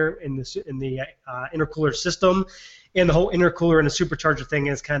on here in the intercooler system, and the whole intercooler and the supercharger thing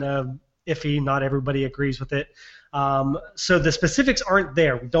is kind of iffy. Not everybody agrees with it. So the specifics aren't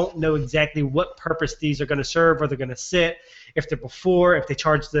there. We don't know exactly what purpose these are going to serve, where they're going to sit, if they're before, if they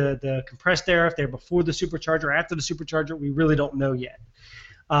charge the compressed air, if they're before the supercharger or after the supercharger. We really don't know yet.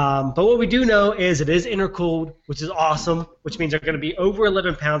 But what we do know is it is intercooled, which is awesome, which means they're going to be over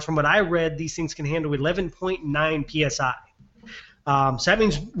 11 pounds. From what I read, these things can handle 11.9 psi. So that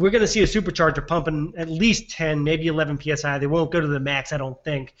means we're going to see a supercharger pumping at least 10, maybe 11 psi. They won't go to the max, I don't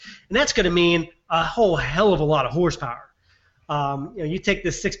think. And that's going to mean a whole hell of a lot of horsepower. You take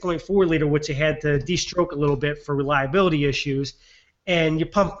this 6.4 liter, which they had to de-stroke a little bit for reliability issues, and you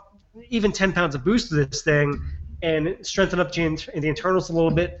pump even 10 pounds of boost to this thing and strengthen up the internals a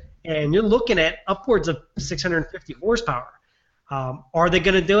little bit, and you're looking at upwards of 650 horsepower. Are they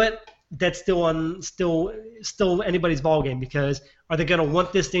going to do it? That's still anybody's ballgame, because are they going to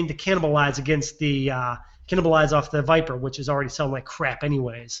want this thing to cannibalize off the Viper, which is already selling like crap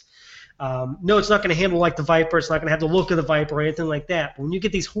anyways? No, it's not going to handle like the Viper. It's not going to have the look of the Viper or anything like that. But when you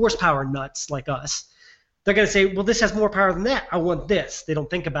get these horsepower nuts like us, they're going to say, well, this has more power than that. I want this. They don't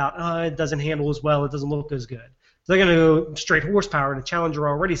think about, it doesn't handle as well. It doesn't look as good. So they're going to go straight horsepower, and the Challenger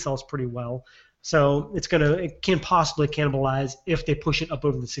already sells pretty well. So it can possibly cannibalize if they push it up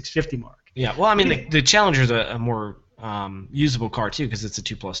over the 650 mark. Yeah, well, I mean, the Challenger's a more usable car, too, because it's a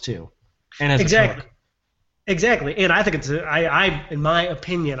 2+2. And has exactly. Exactly, and I think in my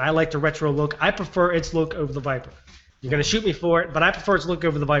opinion, I like the retro look. I prefer its look over the Viper. You're gonna shoot me for it, but I prefer its look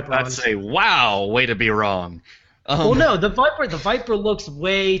over the Viper. I'd say, wow, way to be wrong. Well, no, the Viper looks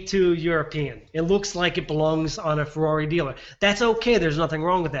way too European. It looks like it belongs on a Ferrari dealer. That's okay. There's nothing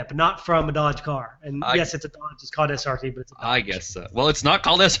wrong with that, but not from a Dodge car. And yes, it's a Dodge. It's called SRT, but it's a Dodge. I guess so. Well, it's not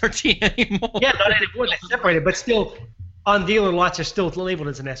called SRT anymore. Yeah, not anymore. They separated, but still, on dealer lots are still labeled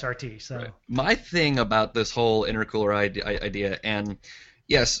as an SRT. So Right. My thing about this whole intercooler idea, and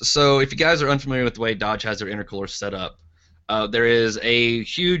yes, so if you guys are unfamiliar with the way Dodge has their intercooler set up, there is a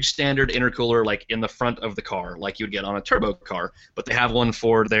huge standard intercooler like in the front of the car, like you would get on a turbo car, but they have one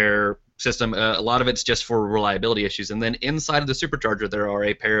for their system. A lot of it's just for reliability issues, and then inside of the supercharger there are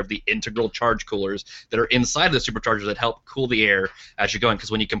a pair of the integral charge coolers that are inside of the supercharger that help cool the air as you're going,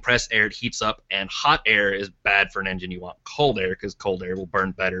 because when you compress air it heats up, and hot air is bad for an engine. You want cold air because cold air will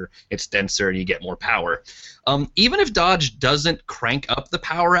burn better, it's denser, and you get more power. Even if Dodge doesn't crank up the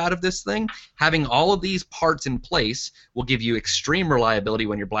power out of this thing, having all of these parts in place will give you extreme reliability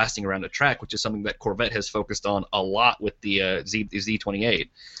when you're blasting around a track, which is something that Corvette has focused on a lot with the Z28.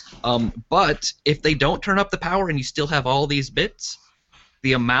 But if they don't turn up the power and you still have all these bits,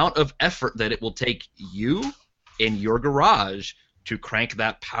 the amount of effort that it will take you in your garage to crank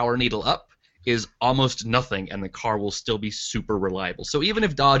that power needle up is almost nothing, and the car will still be super reliable. So even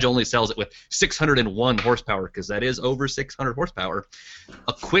if Dodge only sells it with 601 horsepower, because that is over 600 horsepower,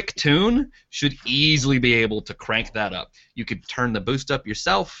 a quick tune should easily be able to crank that up. You could turn the boost up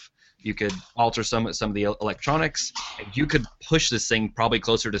yourself. You could alter some of the electronics, and you could push this thing probably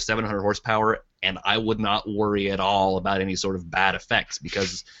closer to 700 horsepower, and I would not worry at all about any sort of bad effects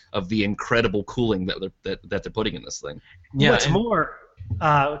because of the incredible cooling that they're putting in this thing. Yeah, what's more,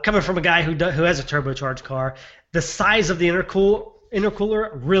 coming from a guy who has a turbocharged car, the size of the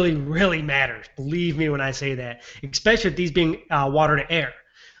intercooler really, really matters. Believe me when I say that, especially with these being water to air.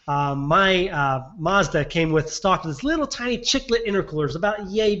 My Mazda came with stock with this little tiny chiclet intercoolers, about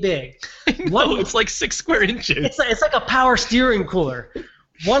yay big. It's like 6 square inches. It's like a power steering cooler.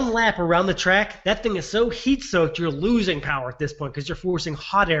 One lap around the track, that thing is so heat soaked you're losing power at this point because you're forcing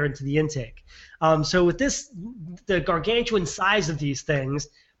hot air into the intake. So with the gargantuan size of these things,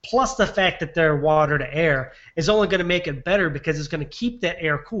 plus the fact that they're water to air, is only going to make it better because it's going to keep that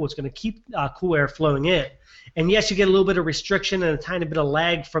air cool. It's going to keep cool air flowing in. And yes, you get a little bit of restriction and a tiny bit of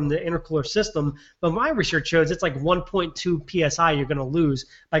lag from the intercooler system, but my research shows it's like 1.2 psi you're going to lose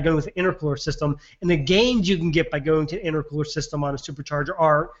by going with the intercooler system, and the gains you can get by going to an intercooler system on a supercharger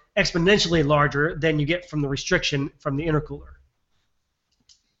are exponentially larger than you get from the restriction from the intercooler.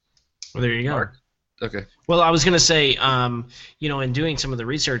 Well, there you go. Mark. Okay. Well, I was going to say, in doing some of the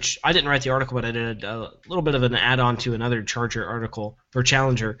research, I didn't write the article, but I did a little bit of an add-on to another Charger article for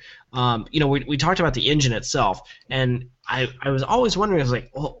Challenger. We talked about the engine itself, and I was always wondering, I was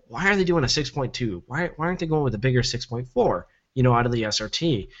like, well, why are they doing a 6.2? Why aren't they going with a bigger 6.4, out of the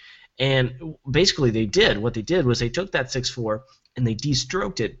SRT? And basically what they did was they took that 6.4 and they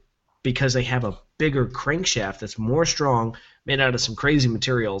de-stroked it because they have a bigger crankshaft that's more strong, made out of some crazy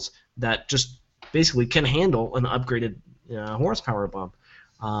materials that just basically can handle an upgraded horsepower bump.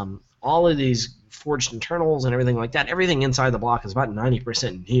 All of these forged internals and everything like that, everything inside the block is about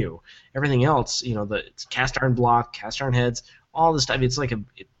 90% new. Everything else, it's cast iron block, cast iron heads, all this stuff. It's like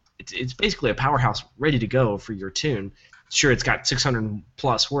it's basically a powerhouse ready to go for your tune. Sure, it's got 600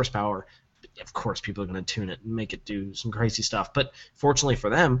 plus horsepower. Of course, people are going to tune it and make it do some crazy stuff. But fortunately for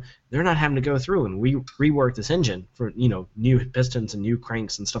them, they're not having to go through and rework this engine for new pistons and new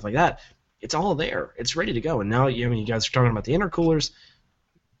cranks and stuff like that. It's all there. It's ready to go. And now, you guys are talking about the intercoolers.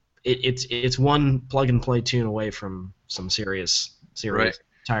 It's one plug-and-play tune away from some serious right.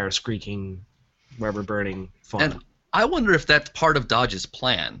 tire squeaking, rubber burning fun. And I wonder if that's part of Dodge's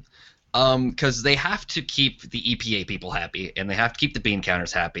plan. Because they have to keep the EPA people happy, and they have to keep the bean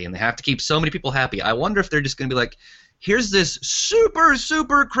counters happy, and they have to keep so many people happy. I wonder if they're just going to be like, here's this super,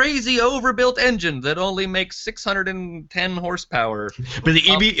 super crazy overbuilt engine that only makes 610 horsepower. But the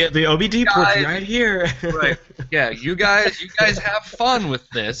OBD port's right here. Right. Yeah, you guys have fun with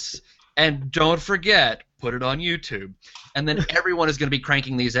this, and don't forget, put it on YouTube. And then everyone is going to be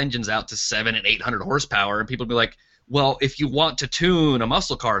cranking these engines out to 700 and 800 horsepower, and people will be like, well, if you want to tune a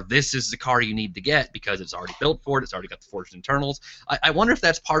muscle car, this is the car you need to get because it's already built for it. It's already got the forged internals. I wonder if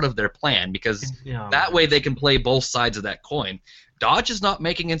that's part of their plan because that way they can play both sides of that coin. Dodge is not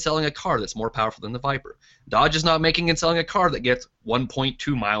making and selling a car that's more powerful than the Viper. Dodge is not making and selling a car that gets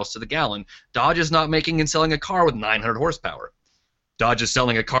 1.2 miles to the gallon. Dodge is not making and selling a car with 900 horsepower. Dodge is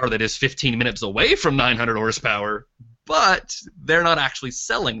selling a car that is 15 minutes away from 900 horsepower, but they're not actually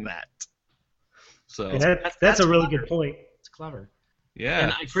selling that. So And that's a really good point. It's clever.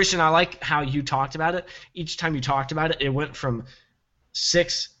 yeah, And Christian, I like how you talked about it. Each time you talked about it, it went from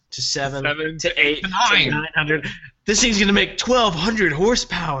 6 to 7 to 8 to 9. to 900. This thing's gonna make 1,200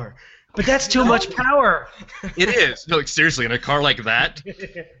 horsepower. But that's too much power. it is. No, like, seriously, in a car like that.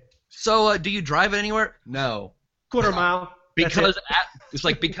 So, do you drive it anywhere? No, Quarter mile. That's because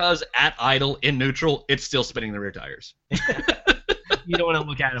it. because at idle in neutral, it's still spinning the rear tires. You don't want to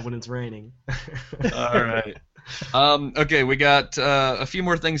look at it when it's raining. All right. Okay, we got a few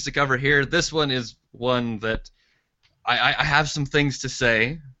more things to cover here. This one is one that I have some things to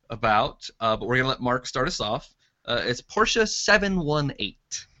say about, but we're gonna let Mark start us off. It's Porsche 718.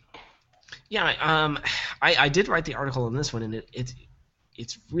 Yeah, I did write the article on this one, and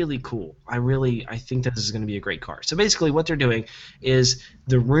it's really cool. I think that this is going to be a great car. So basically, what they're doing is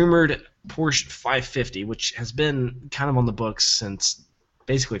the rumored Porsche 550, which has been kind of on the books since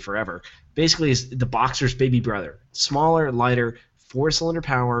basically forever. Basically, is the Boxer's baby brother. Smaller, lighter, 4-cylinder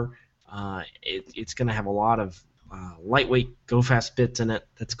power. It's going to have a lot of lightweight, go-fast bits in it.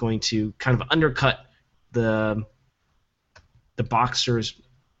 That's going to kind of undercut the Boxer's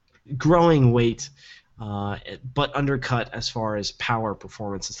growing weight, but undercut as far as power,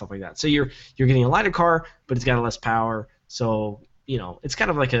 performance, and stuff like that. So you're getting a lighter car, but it's got less power. So it's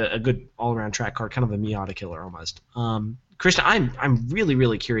kind of like a good all-around track car, kind of a Miata killer almost. Krista, I'm really,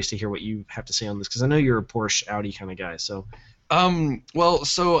 really curious to hear what you have to say on this, because I know you're a Porsche Audi kind of guy. So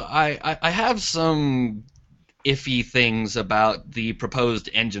So I have some iffy things about the proposed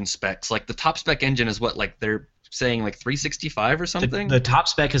engine specs. Like the top spec engine is what, like they're saying like 365 or something? The top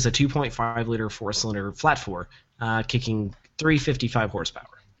spec is a 2.5 liter 4-cylinder flat four, kicking 355 horsepower.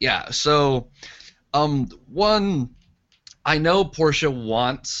 Yeah. So, one, I know Porsche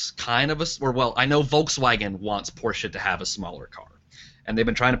wants kind of I know Volkswagen wants Porsche to have a smaller car, and they've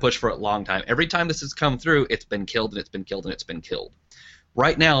been trying to push for it a long time. Every time this has come through, it's been killed and it's been killed and it's been killed.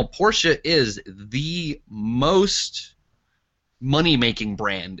 Right now, Porsche is the most money-making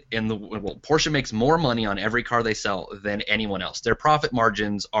brand in the world. Porsche makes more money on every car they sell than anyone else. Their profit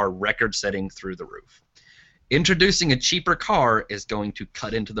margins are record-setting through the roof. Introducing a cheaper car is going to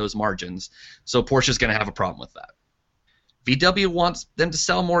cut into those margins, so Porsche's going to have a problem with that. VW wants them to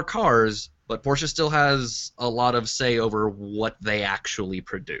sell more cars, but Porsche still has a lot of say over what they actually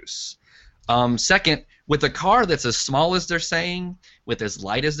produce. Second, with a car that's as small as they're saying, with as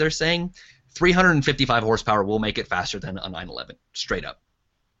light as they're saying, 355 horsepower will make it faster than a 911, straight up.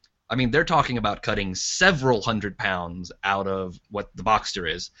 I mean, they're talking about cutting several hundred pounds out of what the Boxster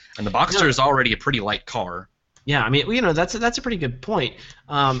is, and the Boxster is already a pretty light car. Yeah, I mean, that's a pretty good point.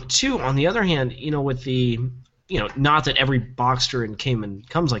 Two, on the other hand, with the, not that every Boxster and Cayman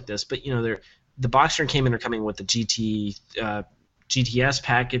comes like this, but the Boxster and Cayman are coming with the GTS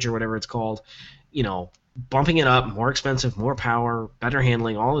package or whatever it's called, bumping it up, more expensive, more power, better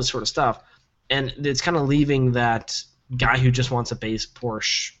handling, all this sort of stuff. And it's kind of leaving that guy who just wants a base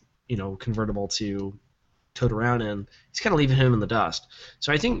Porsche, convertible to tote around in, he's kind of leaving him in the dust.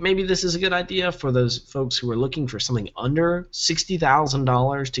 So I think maybe this is a good idea for those folks who are looking for something under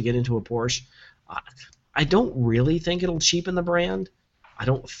 $60,000 to get into a Porsche. I don't really think it'll cheapen the brand. I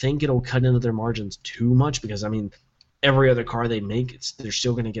don't think it'll cut into their margins too much because, I mean, every other car they make, they're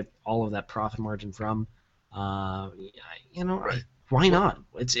still going to get all of that profit margin from. Right. Why not?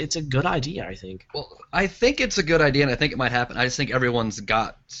 It's a good idea, I think. Well, I think it's a good idea, and I think it might happen. I just think everyone's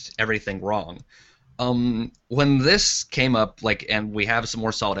got everything wrong. When this came up, and we have some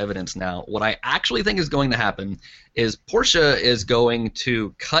more solid evidence now, what I actually think is going to happen is Porsche is going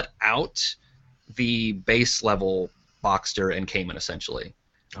to cut out the base level Boxster and Cayman, essentially.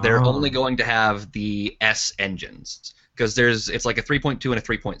 They're only going to have the S engines because it's like a 3.2 and a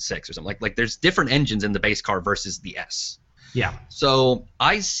 3.6 or something. Like there's different engines in the base car versus the S. Yeah. So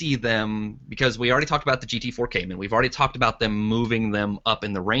I see them, because we already talked about the GT4 Cayman. We've already talked about them moving them up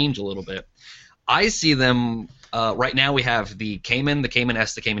in the range a little bit. I see them, right now we have the Cayman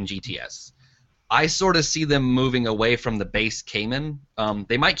S, the Cayman GTS. I sort of see them moving away from the base Cayman.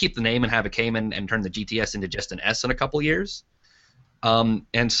 They might keep the name and have a Cayman and turn the GTS into just an S in a couple years.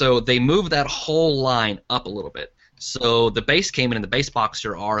 And so they move that whole line up a little bit. So the base Cayman and the base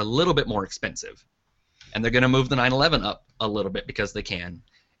Boxster are a little bit more expensive. And they're going to move the 911 up a little bit because they can.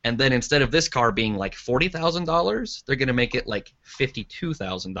 And then instead of this car being like $40,000, they're going to make it like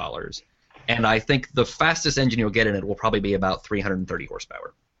 $52,000. And I think the fastest engine you'll get in it will probably be about 330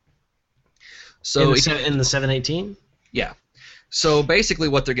 horsepower. So in the 718? Yeah. So basically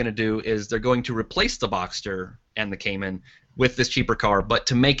what they're going to do is they're going to replace the Boxster and the Cayman with this cheaper car, but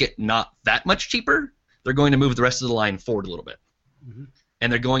to make it not that much cheaper, they're going to move the rest of the line forward a little bit. Mm-hmm.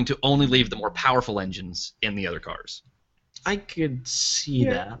 and they're going to only leave the more powerful engines in the other cars. I could see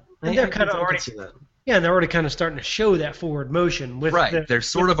that. And they're kind of I already could see that. Yeah, and they're already kind of starting to show that forward motion with Right, they're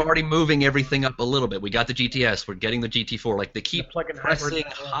sort of already moving everything up a little bit. We got the GTS, we're getting the GT4. Like they keep plug-in pressing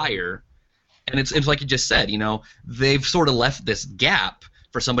hybrid. higher, and it's like you just said. They've sort of left this gap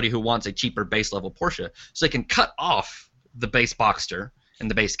for somebody who wants a cheaper base level Porsche, so they can cut off the base Boxster and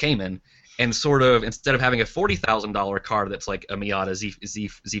the base Cayman, and sort of instead of having a $40,000 car that's like a Miata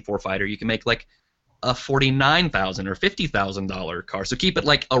Z4 Fighter, you can make like a $49,000 or $50,000 car. So keep it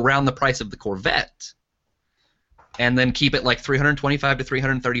like around the price of the Corvette, and then keep it like 325 to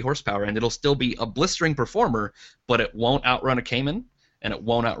 330 horsepower, and it'll still be a blistering performer, but it won't outrun a Cayman, and it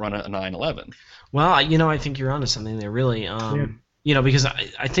won't outrun a 911. Well, I think you're onto something there, really. Because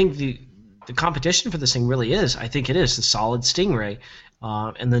I think the competition for this thing really is, I think it is the solid Stingray,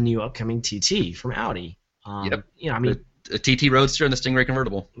 and the new upcoming TT from Audi. Yep. A TT Roadster and the Stingray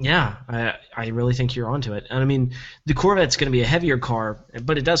convertible. Yeah, I really think you're onto it. And I mean, the Corvette's going to be a heavier car,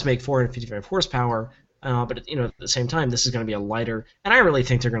 but it does make 455 horsepower. But at the same time, this is going to be a lighter. And I really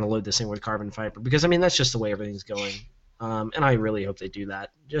think they're going to load this thing with carbon fiber because that's just the way everything's going. And I really hope they do that,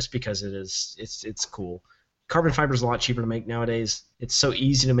 just because it's cool. Carbon fiber is a lot cheaper to make nowadays. It's so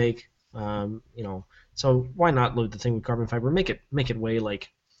easy to make. So why not load the thing with carbon fiber? Make it weigh like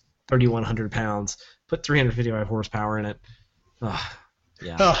 3,100 pounds. Put 355 horsepower in it.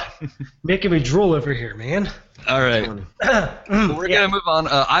 Yeah. Making me drool over here, man. All right. We're going to move on.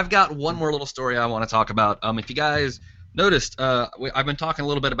 I've got one more little story I want to talk about. If you guys noticed, I've been talking a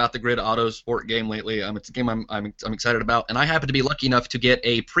little bit about the Grid Auto Sport game lately. It's a game I'm excited about, and I happen to be lucky enough to get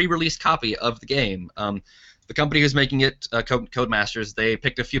a pre-release copy of the game. The company who's making it, Codemasters, they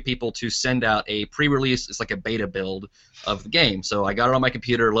picked a few people to send out a pre-release. It's like a beta build of the game. So I got it on my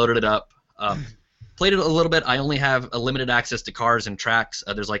computer, loaded it up. Played it a little bit. I only have a limited access to cars and tracks.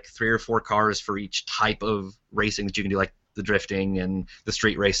 There's like 3 or 4 cars for each type of racing that you can do, like the drifting and the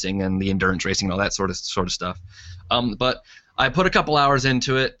street racing and the endurance racing and all that sort of stuff. But I put a couple hours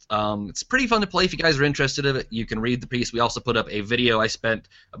into it. It's pretty fun to play if you guys are interested in it. You can read the piece. We also put up a video. I spent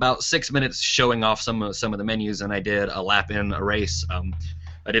about 6 minutes showing off some of the menus, and I did a lap in a race.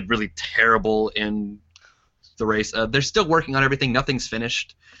 I did really terrible in the race. They're still working on everything. Nothing's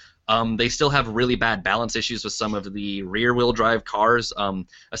finished. They still have really bad balance issues with some of the rear-wheel drive cars,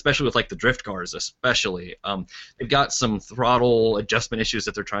 especially with like the drift cars. Especially, they've got some throttle adjustment issues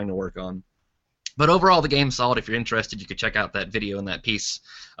that they're trying to work on. But overall, the game's solid. If you're interested, you can check out that video and that piece.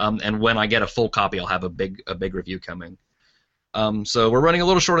 And when I get a full copy, I'll have a big review coming. So we're running a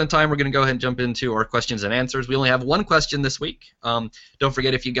little short on time. We're going to go ahead and jump into our questions and answers. We only have one question this week. Don't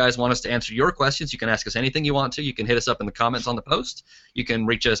forget, if you guys want us to answer your questions, you can ask us anything you want to. You can hit us up in the comments on the post. You can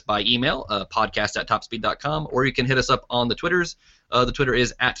reach us by email, podcast@topspeed.com, or you can hit us up on the Twitters. The Twitter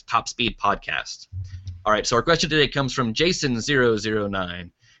is @TopSpeed Podcast. All right, so our question today comes from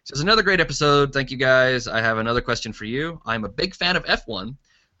Jason009. It says, another great episode. Thank you, guys. I have another question for you. I'm a big fan of F1,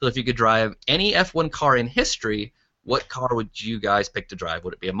 so if you could drive any F1 car in history, what car would you guys pick to drive?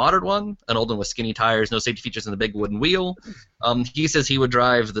 Would it be a modern one, an old one with skinny tires, no safety features, and the big wooden wheel? He says he would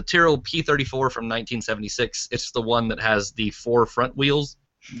drive the Tyrrell P34 from 1976. It's the one that has the 4 front wheels.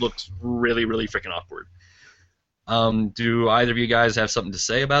 Looks really, really freaking awkward. Do either of you guys have something to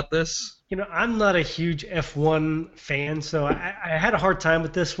say about this? I'm not a huge F1 fan, so I had a hard time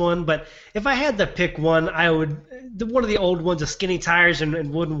with this one. But if I had to pick one, I would one of the old ones, the skinny tires and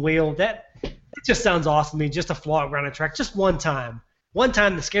wooden wheel. It just sounds awesome to me, just to flog around a track, just one time. One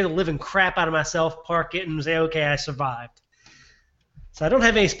time to scare the living crap out of myself, park it, and say, okay, I survived. So I don't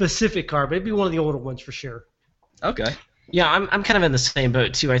have any specific car, but it'd be one of the older ones for sure. Okay. Yeah, I'm kind of in the same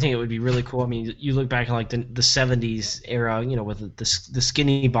boat too. I think it would be really cool. I mean, you look back at like the 70s era, with the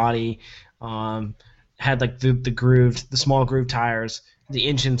skinny body, had like the small groove tires. The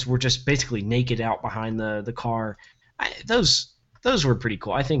engines were just basically naked out behind the car. Those were pretty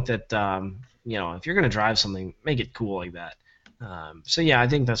cool. I think that if you're gonna drive something, make it cool like that. So yeah, I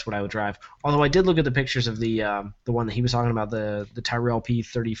think that's what I would drive. Although I did look at the pictures of the one that he was talking about, the Tyrrell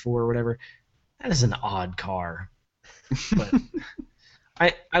P34 or whatever. That is an odd car. But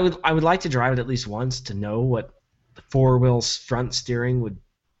I would like to drive it at least once to know what the 4-wheel front steering would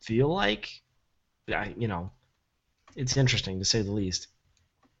feel like. It's interesting to say the least.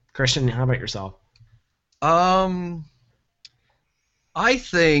 Christian, how about yourself? I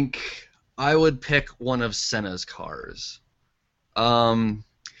think I would pick one of Senna's cars. Ayrton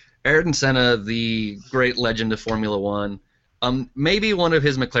Senna, the great legend of Formula One. Maybe one of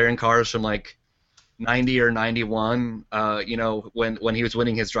his McLaren cars from like 90 or 91, when he was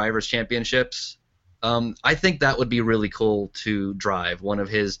winning his drivers' championships. I think that would be really cool to drive one of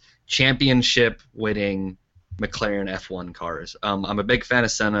his championship-winning McLaren F1 cars. I'm a big fan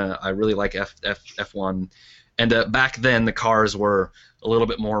of Senna. I really like F1. And back then, the cars were a little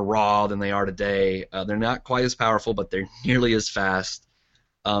bit more raw than they are today. They're not quite as powerful, but they're nearly as fast.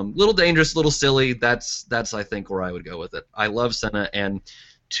 Little dangerous, little silly. That's I think where I would go with it. I love Senna, and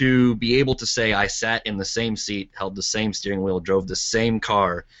to be able to say I sat in the same seat, held the same steering wheel, drove the same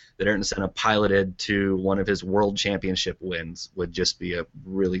car that Ayrton Senna piloted to one of his world championship wins would just be a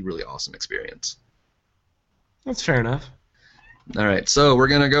really, really awesome experience. That's fair enough. All right, so we're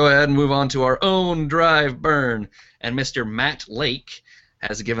going to go ahead and move on to our own drive burn, and Mr. Matt Lake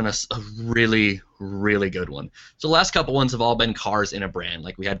has given us a really, really good one. So the last couple ones have all been cars in a brand.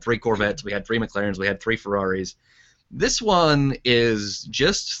 Like we had 3 Corvettes, we had 3 McLarens, we had 3 Ferraris. This one is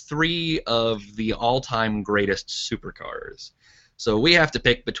just 3 of the all-time greatest supercars. So we have to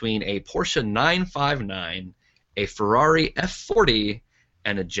pick between a Porsche 959, a Ferrari F40,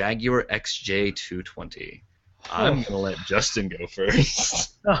 and a Jaguar XJ220. I'm going to let Justin go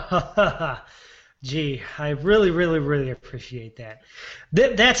first. Gee, I really, really, really appreciate that.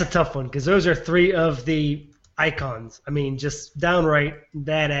 That's a tough one because those are 3 of the icons. I mean, just downright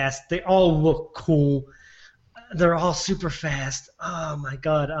badass. They all look cool. They're all super fast. Oh, my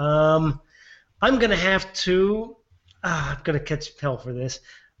God. I'm going to have to... I'm going to catch hell for this.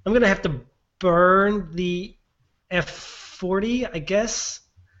 I'm going to have to burn the F40, I guess.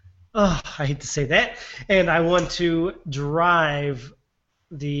 Oh, I hate to say that. And I want to drive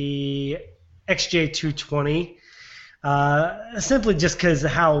the XJ220 simply just because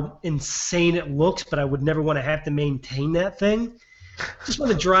of how insane it looks, but I would never want to have to maintain that thing. Just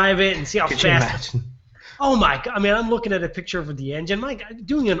want to drive it and see how fast. Oh my God! I mean, I'm looking at a picture of the engine. My God,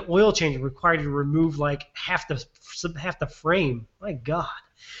 doing an oil change required you to remove like half the frame. My God.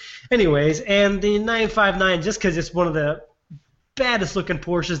 Anyways, and the 959, just because it's one of the baddest looking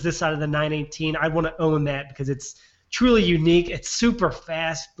Porsches this side of the 918, I want to own that because it's truly unique. It's super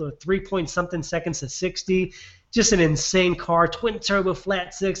fast, 3-point-something seconds to 60. Just an insane car, twin turbo,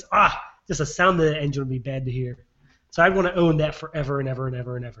 flat 6. Just the sound of the engine would be bad to hear. So I'd want to own that forever and ever and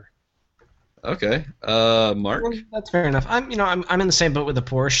ever and ever. Okay, Mark. Well, that's fair enough. I'm in the same boat with the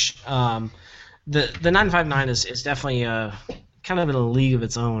Porsche. The 959 is definitely kind of in a league of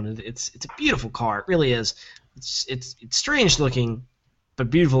its own. It's a beautiful car. It really is. It's strange looking, but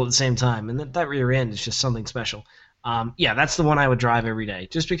beautiful at the same time. And that rear end is just something special. Yeah, that's the one I would drive every day.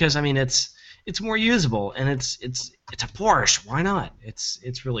 Just because I mean it's more usable and it's a Porsche. Why not?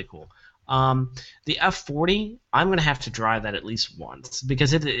 It's really cool. The F40, I'm going to have to drive that at least once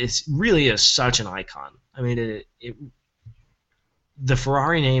because it really is such an icon. I mean, the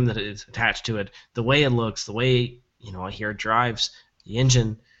Ferrari name that is attached to it, the way it looks, the way I hear it drives, the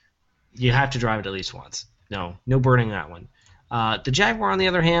engine, you have to drive it at least once. No burning that one. The Jaguar, on the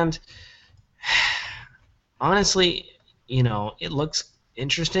other hand, honestly, it looks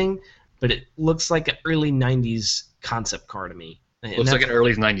interesting, but it looks like an early 90s concept car to me. Looks like an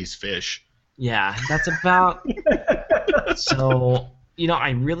early 90s fish. Yeah, that's about... So, I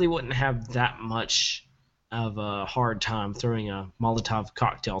really wouldn't have that much of a hard time throwing a Molotov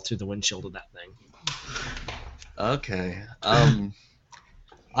cocktail through the windshield of that thing. Okay.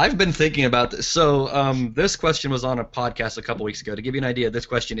 I've been thinking about this. So this question was on a podcast a couple weeks ago. To give you an idea, this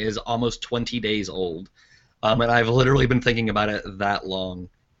question is almost 20 days old. And I've literally been thinking about it that long.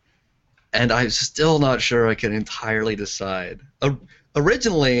 And I'm still not sure I can entirely decide.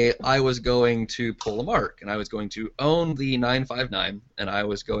 Originally, I was going to pull a Mark, and I was going to own the 959, and I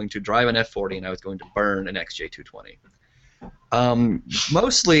was going to drive an F40, and I was going to burn an XJ220.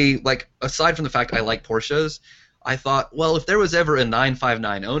 Mostly, like, aside from the fact I like Porsches, I thought, well, if there was ever a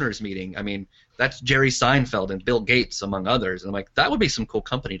 959 owners meeting, I mean, that's Jerry Seinfeld and Bill Gates, among others. And I'm like, that would be some cool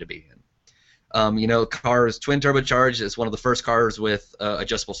company to be in. Cars, twin turbocharged. It's one of the first cars with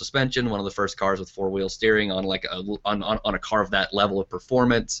adjustable suspension. One of the first cars with 4-wheel steering on on a car of that level of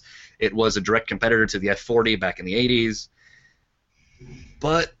performance. It was a direct competitor to the F40 back in the 80s.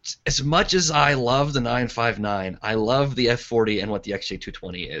 But as much as I love the 959, I love the F40 and what the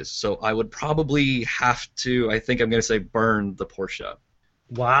XJ220 is. So I would probably have to. I think I'm going to say burn the Porsche.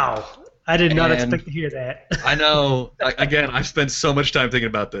 Wow. I did not expect to hear that. I know. Again, I've spent so much time thinking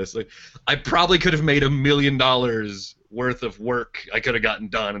about this. Like, I probably could have made $1 million worth of work I could have gotten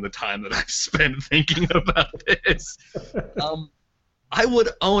done in the time that I've spent thinking about this. I would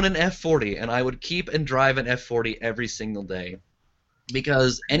own an F40, and I would keep and drive an F40 every single day.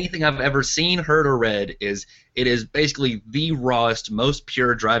 Because anything I've ever seen, heard, or read it is basically the rawest, most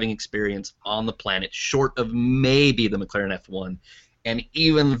pure driving experience on the planet, short of maybe the McLaren F1. and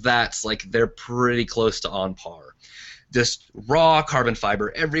even that's like they're pretty close to on par. Just raw carbon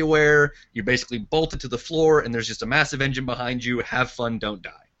fiber everywhere. You're basically bolted to the floor, and there's just a massive engine behind you. Have fun, don't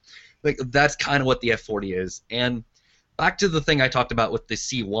die. Like that's kind of what the F40 is. And back to the thing I talked about with the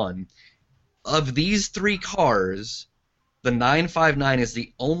C1. Of these three cars, the 959 is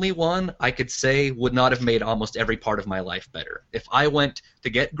the only one I could say would not have made almost every part of my life better. If I went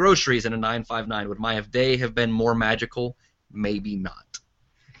to get groceries in a 959, would my day have been more magical? Maybe not.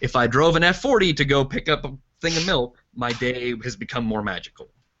 If I drove an F40 to go pick up a thing of milk, my day has become more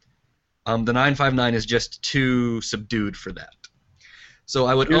magical. The 959 is just too subdued for that. So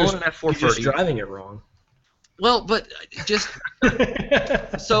I would own an F430. You're just driving it wrong. Well, but just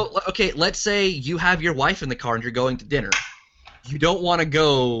so okay. Let's say you have your wife in the car and you're going to dinner. You don't want to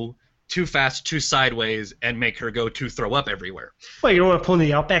go too fast, too sideways, and make her go to throw up everywhere. Well, you don't want to pull in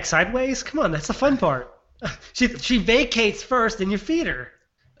the Outback sideways? Come on, that's the fun part. She vacates first, and you feed her.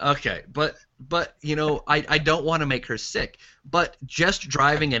 Okay, but you know, I don't want to make her sick. But just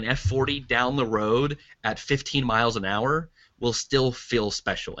driving an F40 down the road at 15 miles an hour will still feel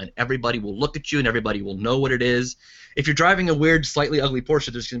special, and everybody will look at you, and everybody will know what it is. If you're driving a weird, slightly ugly Porsche,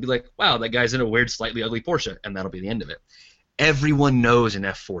 they're just going to be like, wow, that guy's in a weird, slightly ugly Porsche, and that'll be the end of it. Everyone knows an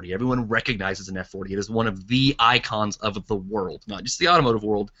F40. Everyone recognizes an F40. It is one of the icons of the world, not just the automotive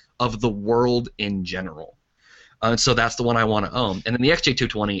world, of the world in general. So that's the one I want to own. And then the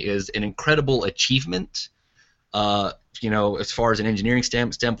XJ220 is an incredible achievement. You know, as far as an engineering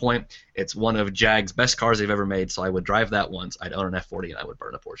standpoint, it's one of JAG's best cars they've ever made, so I would drive that once. I'd own an F40, and I would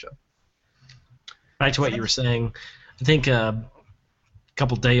burn a Porsche. Back to what you were saying, I think a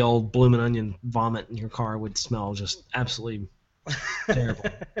couple day-old bloomin' onion vomit in your car would smell just absolutely terrible.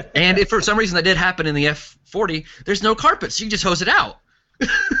 And if for some reason that did happen in the F40, there's no carpet, so you just hose it out.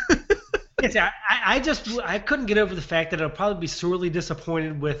 Yeah, I couldn't get over the fact that I'll probably be sorely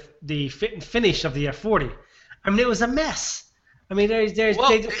disappointed with the fit and finish of the F40. I mean, it was a mess. I mean, they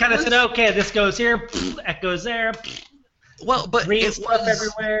kind of said, okay, this goes here, that goes there. Well, but green stuff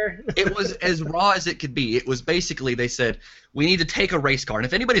everywhere. It was as raw as it could be. It was basically, they said, we need to take a race car. And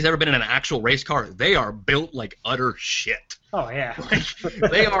if anybody's ever been in an actual race car, they are built like utter shit. Oh, yeah.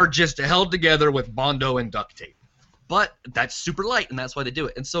 They are just held together with Bondo and duct tape. But that's super light, and that's why they do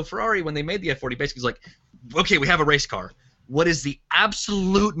it. And so Ferrari, when they made the F40, basically was like, okay, we have a race car. What is the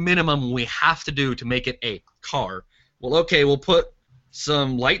absolute minimum we have to do to make it a car? Well, okay, we'll put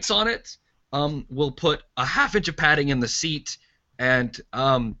some lights on it. We'll put a half-inch of padding in the seat, and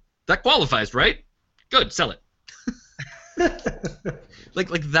that qualifies, right? Good, sell it. like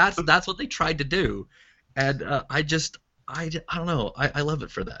that's what they tried to do, and I don't know. I love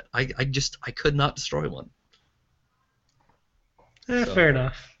it for that. I could not destroy one. Fair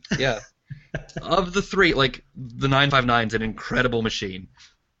enough. Yeah. Of the three, like, the 959 is an incredible machine.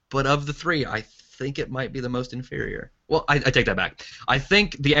 But of the three, I think it might be the most inferior. Well, I take that back. I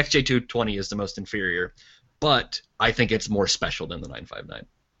think the XJ220 is the most inferior, but I think it's more special than the 959.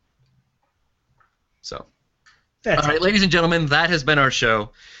 So, all right, ladies and gentlemen, that has been our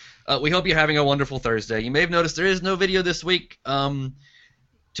show. We hope you're having a wonderful Thursday. You may have noticed there is no video this week.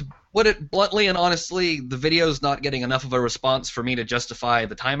 To put it bluntly and honestly, the video is not getting enough of a response for me to justify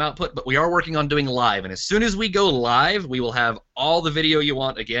the time output, but we are working on doing live, and as soon as we go live, we will have all the video you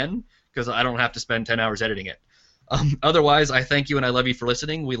want again, because I don't have to spend 10 hours editing it. Otherwise, I thank you and I love you for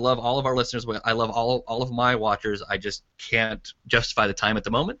listening. We love all of our listeners. I love all of my watchers. I just can't justify the time at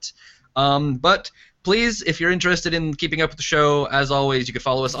the moment. But please, if you're interested in keeping up with the show, as always, you can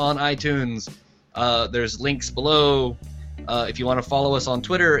follow us on iTunes. There's links below. If you want to follow us on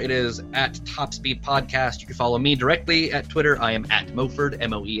Twitter, it is at TopSpeed Podcast. You can follow me directly at Twitter. I am at Moeferd,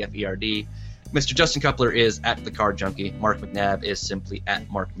 Moeferd. Mr. Justin Coupler is at The Car Junkie. Mark McNabb is simply at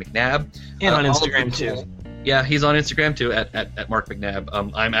Mark McNabb. And on Instagram, too. Yeah, he's on Instagram, too, at Mark McNabb.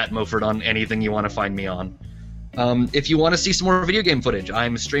 I'm at Moeferd on anything you want to find me on. If you want to see some more video game footage,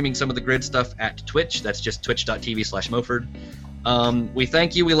 I'm streaming some of the Grid stuff at Twitch. That's just twitch.tv/Moeferd. We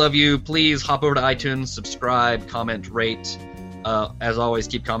thank you. We love you. Please hop over to iTunes, subscribe, comment, rate. As always,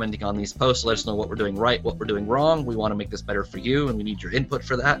 keep commenting on these posts. Let us know what we're doing right, what we're doing wrong. We want to make this better for you, and we need your input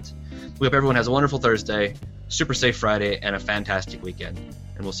for that. We hope everyone has a wonderful Thursday, super safe Friday, and a fantastic weekend.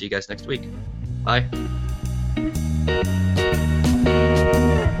 And we'll see you guys next week. Bye.